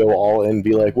don't you go all in and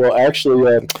be like, well,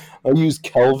 actually, I use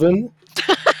Kelvin.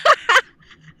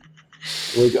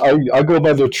 I go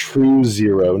by the true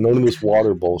 0. None of this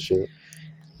water bullshit.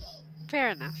 Fair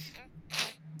enough.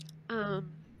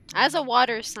 As a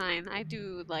water sign, I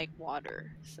do like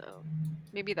water, so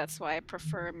maybe that's why I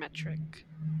prefer metric.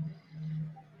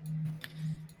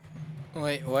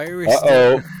 Wait, why are we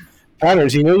Uh-oh.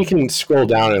 Patterns, you know you can scroll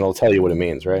down and it'll tell you what it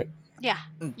means, right? Yeah.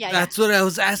 That's what I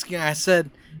was asking. I said,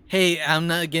 hey, I'm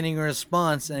not getting a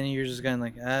response, and you're just going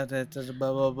like, blah,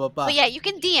 blah, blah, blah. But yeah, you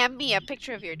can DM me a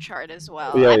picture of your chart as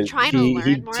well. Yeah, I'm trying to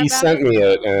learn more he about sent it. me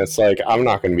it, and it's like, I'm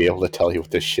not going to be able to tell you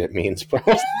what this shit means, bro.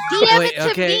 DM Wait, it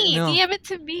to okay, me. no. DM it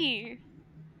to me.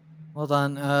 Hold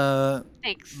on.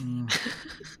 Thanks. mm.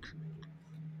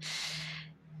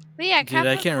 But yeah, Dude,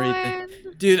 I can't read Capricorn.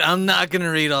 Dude, I'm not gonna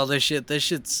read all this shit. This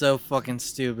shit's so fucking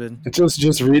stupid.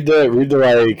 Just read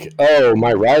the oh,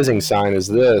 my rising sign is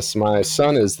this, my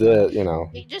sun is this,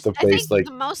 I the think base,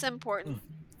 the most important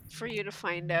for you to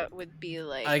find out would be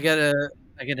like I get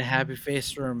a happy face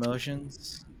for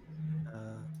emotions.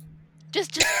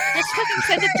 just fucking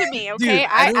send it to me, okay? Dude,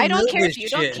 I I don't don't know care this if you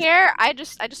shit. don't care. I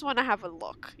just want to have a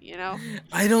look,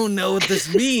 I don't know what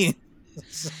this means.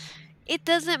 It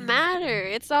doesn't matter.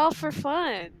 It's all for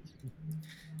fun.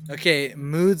 Okay,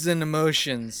 moods and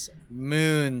emotions.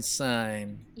 Moon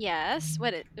sign. Yes.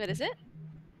 What is it?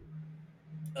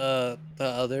 Uh, The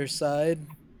other side.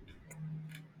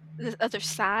 The other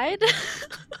side?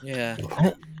 Yeah.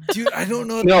 Dude, I don't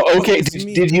know. What No, the fuck okay, this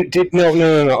means.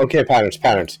 no, okay,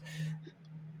 patterns.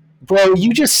 Bro,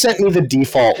 you just sent me the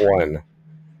default one.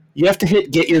 You have to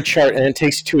hit get your chart, and it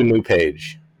takes you to a new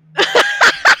page.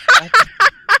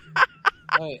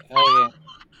 Wait, okay.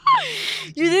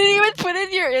 You didn't even put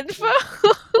in your info?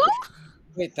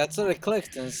 Wait, that's what I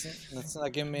clicked, and that's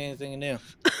not giving me anything new.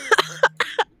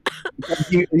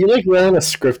 You running a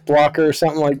script blocker or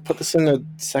something? Like, put this in a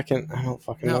second. I don't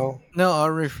fucking know. No, I'll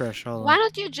refresh. Hold on. Why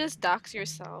don't you just dox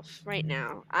yourself right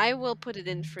now? I will put it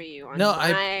in for you on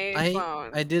my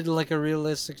phone. I did like a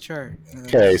realistic chart.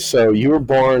 Okay, so you were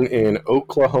born in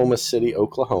Oklahoma City,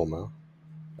 Oklahoma.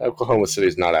 Oklahoma City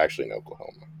is not actually in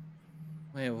Oklahoma.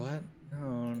 Wait, what?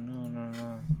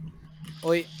 No.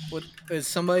 Wait, what? Is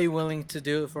somebody willing to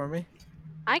do it for me?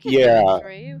 I can do it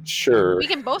for you. Sure. We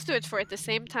can both do it for at the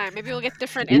same time. Maybe we'll get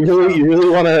different You info. really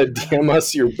want to DM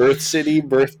us your birth city,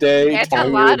 birthday, Yeah, it's a time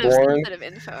you lot were of born? sensitive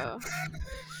info.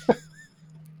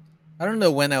 I don't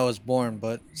know when I was born,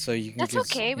 but so you can That's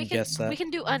okay. We guess that. We can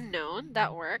do unknown.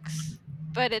 That works.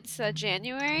 But it's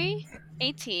January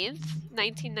 18th,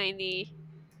 1990.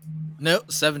 No,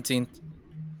 17th.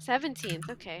 17th.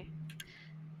 Okay.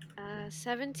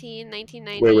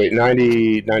 1990. Wait,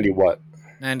 90 what?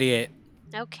 98.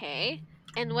 Okay.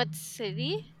 And what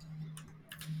city?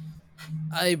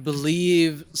 I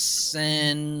believe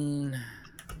San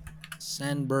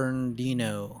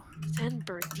Bernardino. San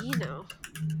Bernardino.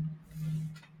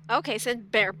 Okay, San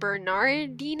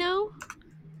Bernardino?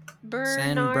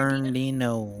 San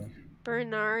Bernardino.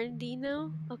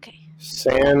 Bernardino? Okay.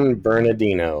 San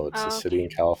Bernardino. It's a Okay. city in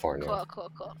California.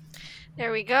 Cool.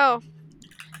 There we go.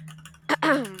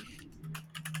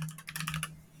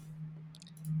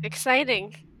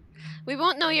 Exciting. We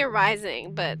won't know your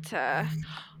rising, but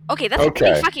okay, that's a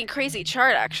pretty fucking crazy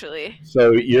chart, actually.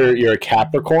 So you're a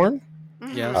Capricorn.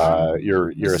 Yes.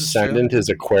 Your This is ascendant is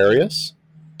Aquarius.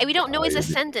 And we don't know his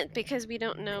ascendant because we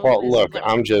don't know. Well, his look, limit.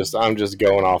 I'm just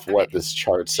going off what this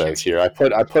chart says here. I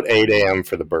put 8 a.m.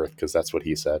 for the birth because that's what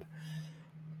he said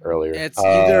earlier. It's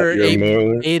either your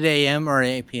moon. 8 a.m. or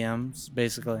 8 p.m.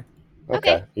 basically.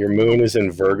 Okay. Your moon is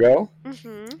in Virgo.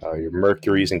 Mm-hmm. Your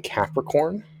Mercury's in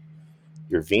Capricorn.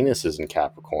 Your Venus is in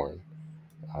Capricorn.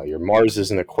 Your Mars is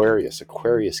in Aquarius.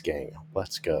 Aquarius gang,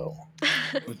 let's go.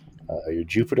 Your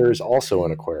Jupiter is also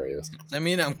in Aquarius. I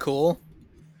mean, I'm cool.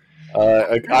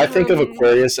 I think of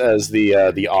Aquarius as the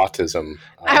autism.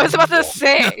 I was about to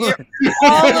say,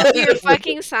 all of your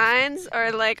fucking signs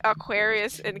are like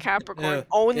Aquarius and Capricorn Yeah,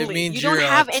 only. it means You don't you're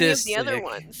have any of the other autistic.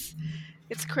 ones.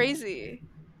 It's crazy.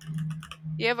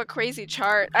 You have a crazy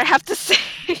chart, I have to say.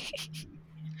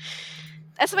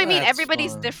 That's what I mean. That's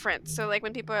Everybody's fine. different. So like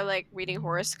when people are like reading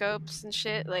horoscopes and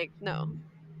shit, like no,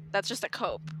 that's just a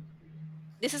cope.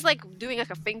 this is like doing like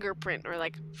a fingerprint or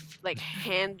like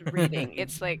hand reading.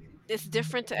 It's like it's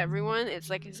different to everyone. It's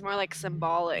more like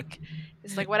symbolic.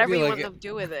 It's like whatever feel you like want to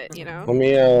do with it, you know?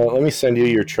 Let me send you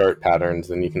your chart patterns,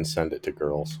 then you can send it to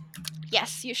girls.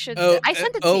 Yes, you should. Oh, I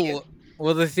sent it to you.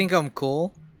 well, they think I'm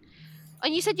cool.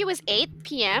 And you said it was 8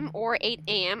 p.m. or 8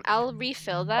 a.m. I'll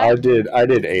refill that. I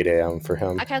did 8 a.m. for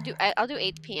him. Okay, I'll do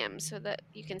 8 p.m. so that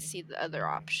you can see the other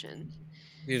option.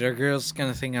 Dude, our girls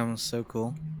gonna think I'm so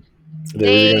cool. They're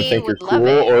either gonna think you're would love cool,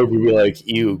 it. or we'd be like,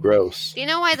 ew, gross. Do you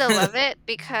know why they love it?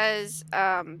 Because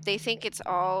they think it's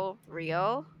all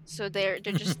real. So they're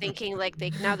just thinking like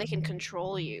they can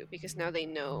control you because now they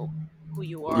know who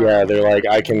you are. Yeah, they're like,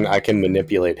 I can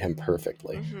manipulate him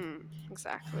perfectly. Mm-hmm.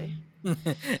 Exactly.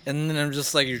 And then I'm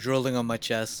just like drooling on my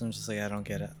chest. I'm just like, I don't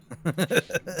get it.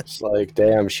 It's like,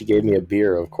 damn, she gave me a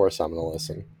beer. Of course I'm gonna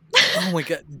listen. Oh my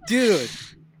god, dude!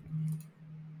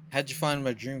 How'd you find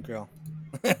my dream girl?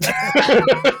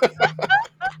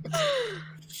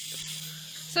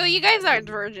 So you guys aren't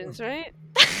virgins, right?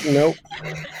 Nope.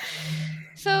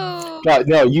 So God,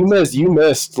 no, you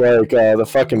missed like the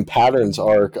fucking patterns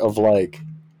arc of like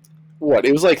what?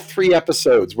 It was like 3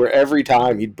 episodes where every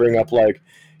time he'd bring up like,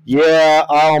 yeah,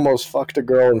 I almost fucked a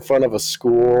girl in front of a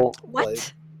school. what?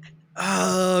 Like,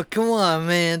 Oh, come on,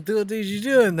 man! What are you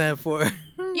doing that for?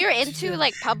 You're into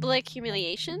like public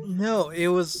humiliation? No, it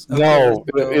was no,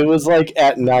 so it was like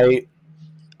at night.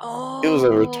 Oh. It was a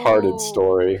retarded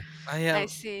story. I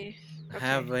see.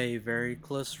 have a very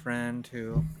close friend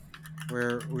who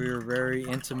we were very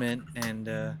intimate,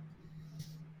 and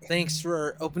thanks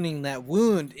for opening that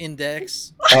wound,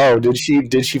 Index. Oh, did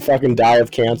she fucking die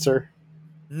of cancer?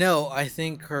 No, I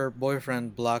think her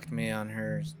boyfriend blocked me on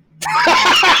hers.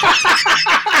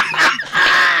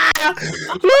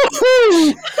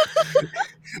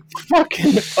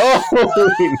 Fucking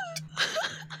owned.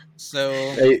 So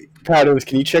Hey, Patterns,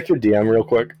 can you check your DM real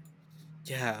quick?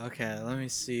 yeah, okay, let me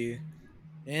see.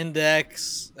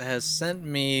 Index has sent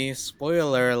me,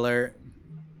 spoiler alert,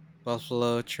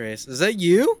 Buffalo Trace. Is that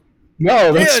you?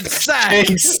 No, Dude, that's Zach!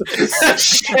 Shanks. That's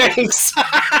Shanks. Are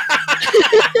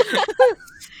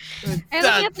you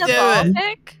looking at the damn it. ball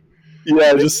pic?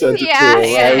 Yeah, I just sent it Yeah, to him.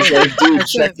 yeah. I was like, dude,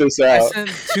 check this I out. sent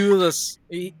two of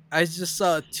the. I just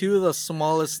saw two of the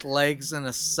smallest legs in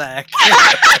a sack.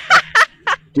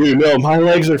 Dude, no, my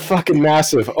legs are fucking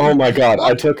massive. Oh my god,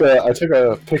 I took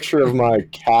a picture of my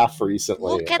calf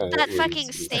recently. Look at and that it fucking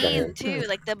was stain insane. too,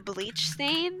 like the bleach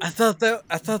stain. I thought that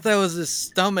was his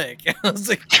stomach. I was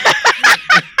like,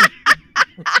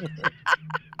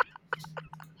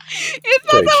 You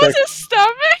thought Okay, that was check- his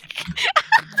stomach?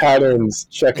 Patterns,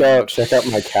 check out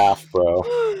my calf, bro.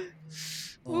 oh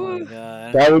my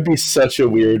god. That would be such a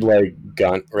weird like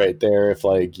gunt right there if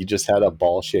like you just had a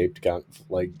ball shaped gunt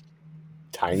like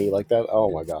tiny like that. Oh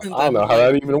my god, I don't know how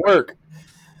that even work.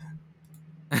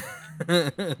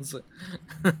 It's like,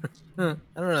 I don't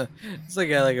know. It's like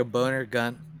a boner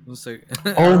gun. It's like,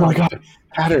 Oh my god,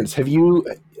 Patterns,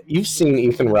 you've seen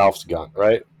Ethan Ralph's gunt,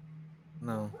 right?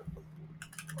 No.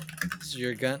 This is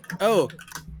your gun? Oh.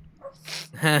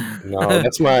 No,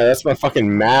 that's my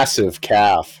fucking massive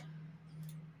calf.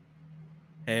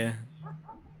 Hey,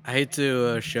 I hate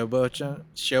to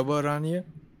showboat on you.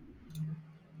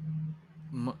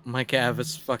 My calf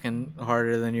is fucking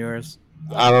harder than yours.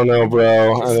 I don't know,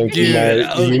 bro. I think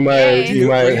Dude, you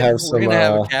might have some. We're gonna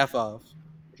have a calf off.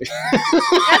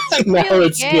 That's Now really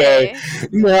it's gay. gay.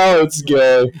 Now it's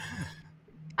gay.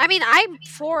 I mean, I'm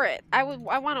for it. I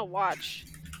want to watch.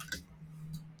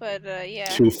 But yeah.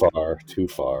 Too far.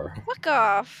 Fuck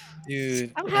off.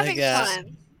 Dude, I'm I having got-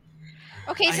 fun.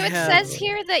 Okay, so I it have says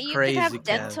here that you could crazy have calves.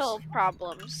 dental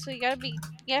problems, so you gotta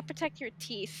protect your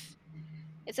teeth.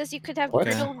 It says you could have What?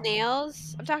 brittle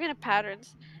nails. I'm talking to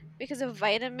Patterns because of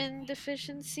vitamin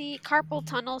deficiency, carpal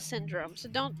tunnel syndrome. So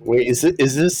don't. Wait, is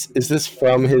this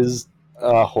from his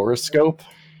horoscope?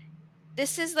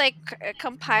 This is like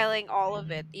compiling all of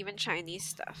it, even Chinese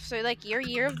stuff. So like your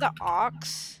year of the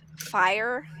ox,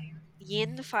 fire,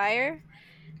 yin fire,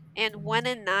 and 1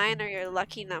 and 9 are your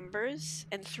lucky numbers,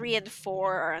 and 3 and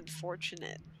 4 are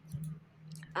unfortunate.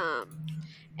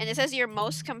 And it says you're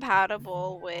most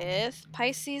compatible with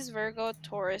Pisces, Virgo,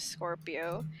 Taurus,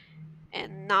 Scorpio,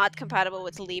 and not compatible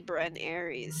with Libra and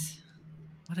Aries.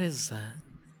 What is that?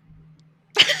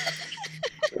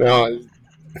 No.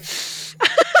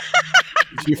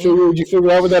 Did you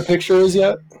figure out what that picture is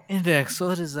yet? Index,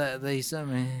 what is that you sent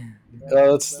me?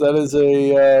 That is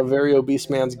a very obese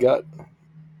man's gut.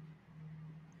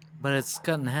 But it's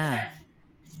cut in half.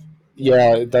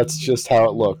 Yeah, that's just how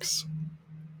it looks.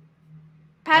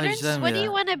 Patterns, sent me what do you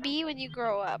that? want to be when you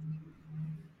grow up?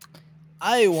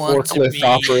 I want to Forklift be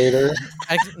operator.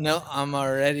 No, I'm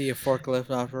already a forklift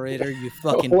operator. You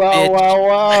fucking Wow, bitch.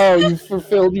 wow! You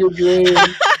fulfilled your dream.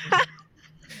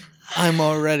 I'm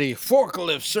already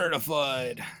forklift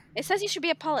certified. It says you should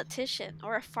be a politician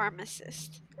or a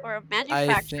pharmacist or a I think,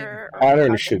 manufacturer or a Pattern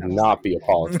project should officer. not be a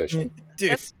politician.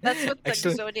 dude. That's what the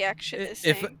Actually, zodiac shit is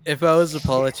if saying. if I was a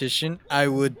politician, I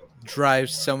would drive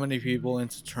so many people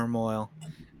into turmoil.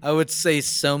 I would say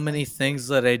so many things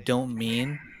that I don't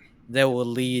mean that will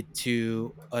lead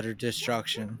to utter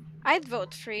destruction. I'd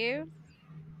vote for you.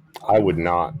 I would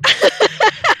not.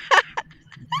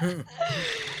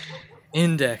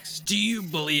 Index. Do you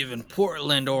believe in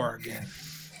Portland, Oregon?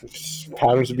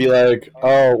 Patterns would be like,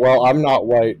 oh, well, I'm not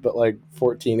white, but like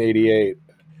 1488.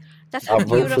 That's a Vote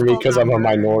for me beautiful because I'm a number.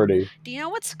 minority. Do you know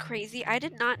what's crazy? I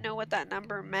did not know what that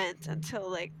number meant until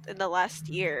like in the last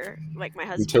year. Like my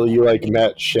husband. Until you like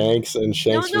met Shanks, and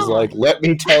Shanks was no. like, let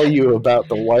me tell you about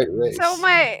the white race. So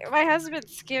my husband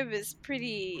Skib is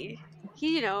pretty.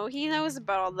 He he knows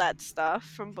about all that stuff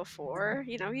from before.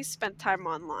 He's spent time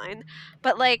online,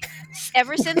 but like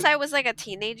ever since I was like a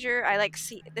teenager, I like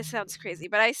see. This sounds crazy,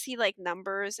 but I see like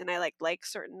numbers, and I like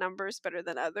certain numbers better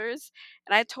than others.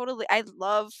 And I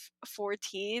love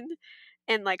 14,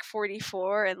 and like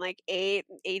 44, and like 8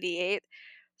 and 88.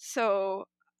 So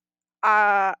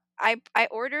I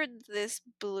ordered this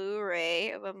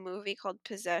Blu-ray of a movie called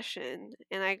Possession,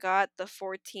 and I got the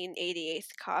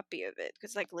 1488th copy of it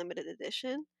because like limited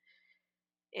edition.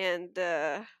 And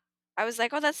I was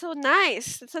like, "Oh, that's so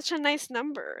nice. It's such a nice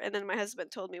number." And then my husband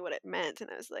told me what it meant,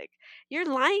 and I was like, "You're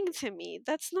lying to me.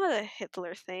 That's not a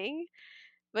Hitler thing."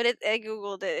 But I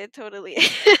googled it. It totally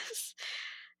is.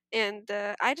 And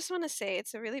I just want to say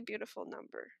it's a really beautiful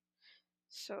number.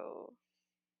 So,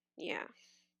 yeah.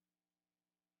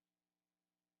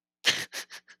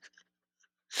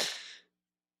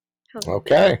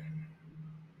 Okay.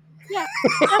 Yeah,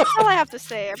 that's all I have to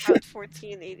say about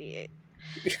 1488.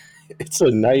 It's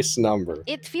a nice number.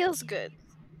 It feels good.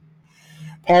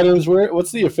 Patterns,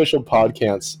 what's the official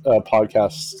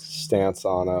podcast stance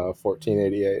on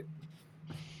 1488?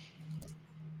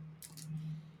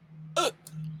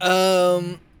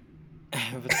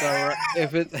 If it's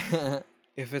alright,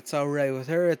 if it's alright with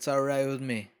her, it's alright with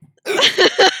me.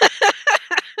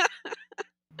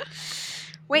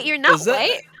 Wait, you're not Is that-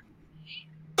 white?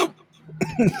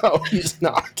 No, he's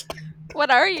not.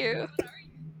 What are you?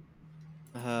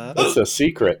 That's a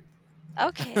secret.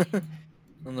 Okay.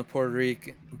 I'm the Puerto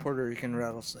Rican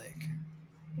rattlesnake.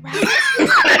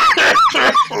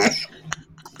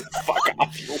 Fuck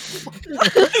off, you.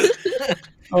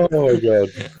 Oh my god.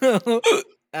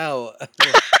 Ow.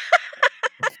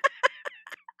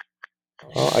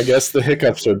 Well, I guess the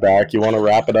hiccups are back. You want to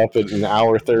wrap it up at an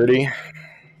hour 30?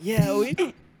 Yeah, we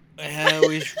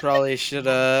probably should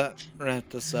wrap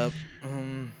this up.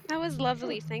 That was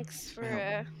lovely. Thanks for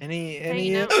any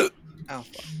hanging out. oh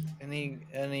fuck. Any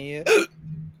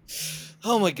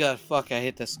oh my god, fuck, I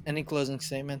hate this. Any closing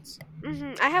statements?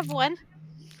 I have one.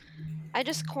 I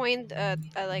just coined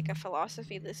like a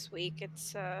philosophy this week.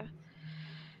 It's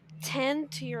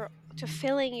tend to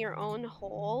filling your own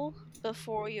hole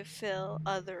before you fill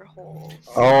other holes.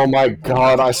 Oh my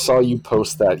god, I saw you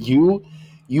post that. You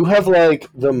have like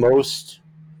the most.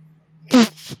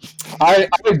 I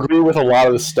agree with a lot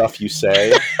of the stuff you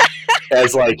say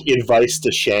as like advice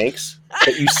to Shanks,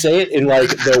 but you say it in like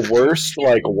the worst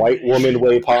like white woman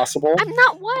way possible. I'm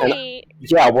not white.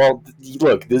 Yeah, well,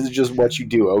 look, this is just what you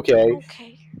do, okay?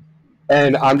 Okay.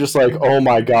 And I'm just like, oh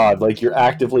my god, like you're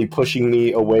actively pushing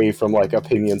me away from like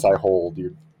opinions I hold.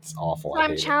 It's awful. So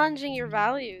I'm challenging your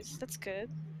values. That's good.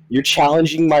 You're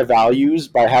challenging my values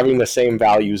by having the same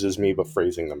values as me, but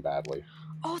phrasing them badly.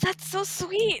 Oh, that's so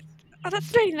sweet. Oh, that's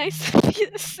very nice of you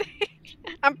to say.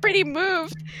 I'm pretty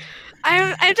moved.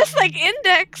 I'm just like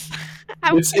Index.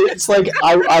 It's like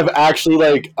I've actually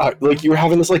like you were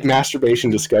having this like masturbation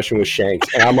discussion with Shanks,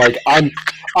 and I'm like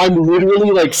I'm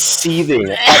literally like seething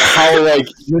at how like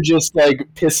you're just like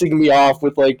pissing me off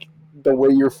with like the way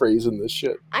you're phrasing this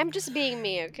shit. I'm just being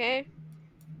me, okay?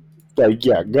 Like,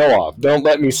 yeah, go off. Don't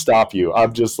let me stop you.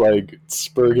 I'm just like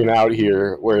spurging out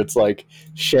here where it's like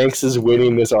Shanks is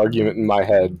winning this argument in my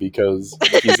head because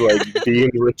he's like being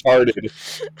retarded.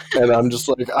 And I'm just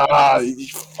like,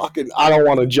 fucking, I don't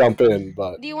want to jump in,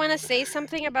 but. Do you want to say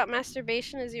something about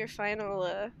masturbation as your final,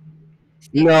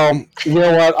 No, you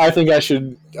know what? I think I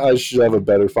should have a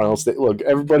better final state. Look,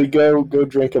 everybody go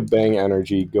drink a Bang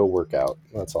Energy, go work out.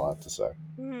 That's all I have to say.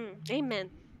 Amen.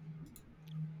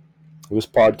 This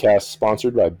podcast is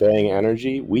sponsored by Bang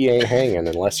Energy. We ain't hanging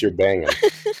unless you're banging.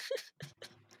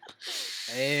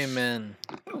 Amen.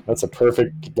 That's a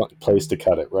perfect place to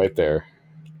cut it right there.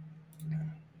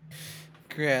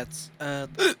 Congrats.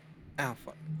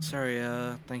 Fuck. Sorry,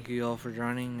 thank you all for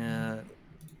joining. I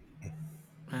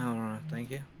don't know,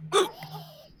 thank you.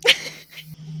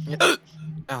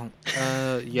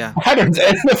 Yeah. Patterns,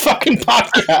 end the fucking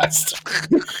podcast.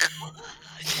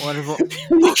 What about...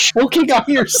 Are you choking on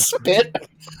your spit?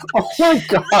 Oh my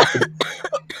god.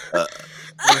 I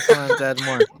just wanted to add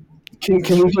more.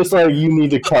 Can we just, like, you need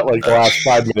to cut, like, the last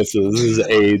 5 minutes of this. This is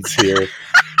AIDS here.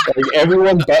 Like,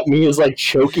 everyone but me is, like,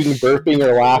 choking, burping,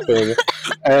 or laughing,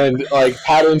 and, like,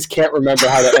 Patterns can't remember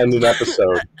how to end an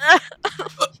episode.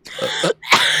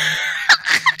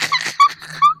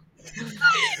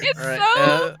 It's Alright,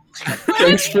 so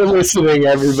Thanks for listening,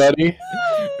 everybody.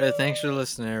 thanks for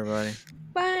listening, everybody.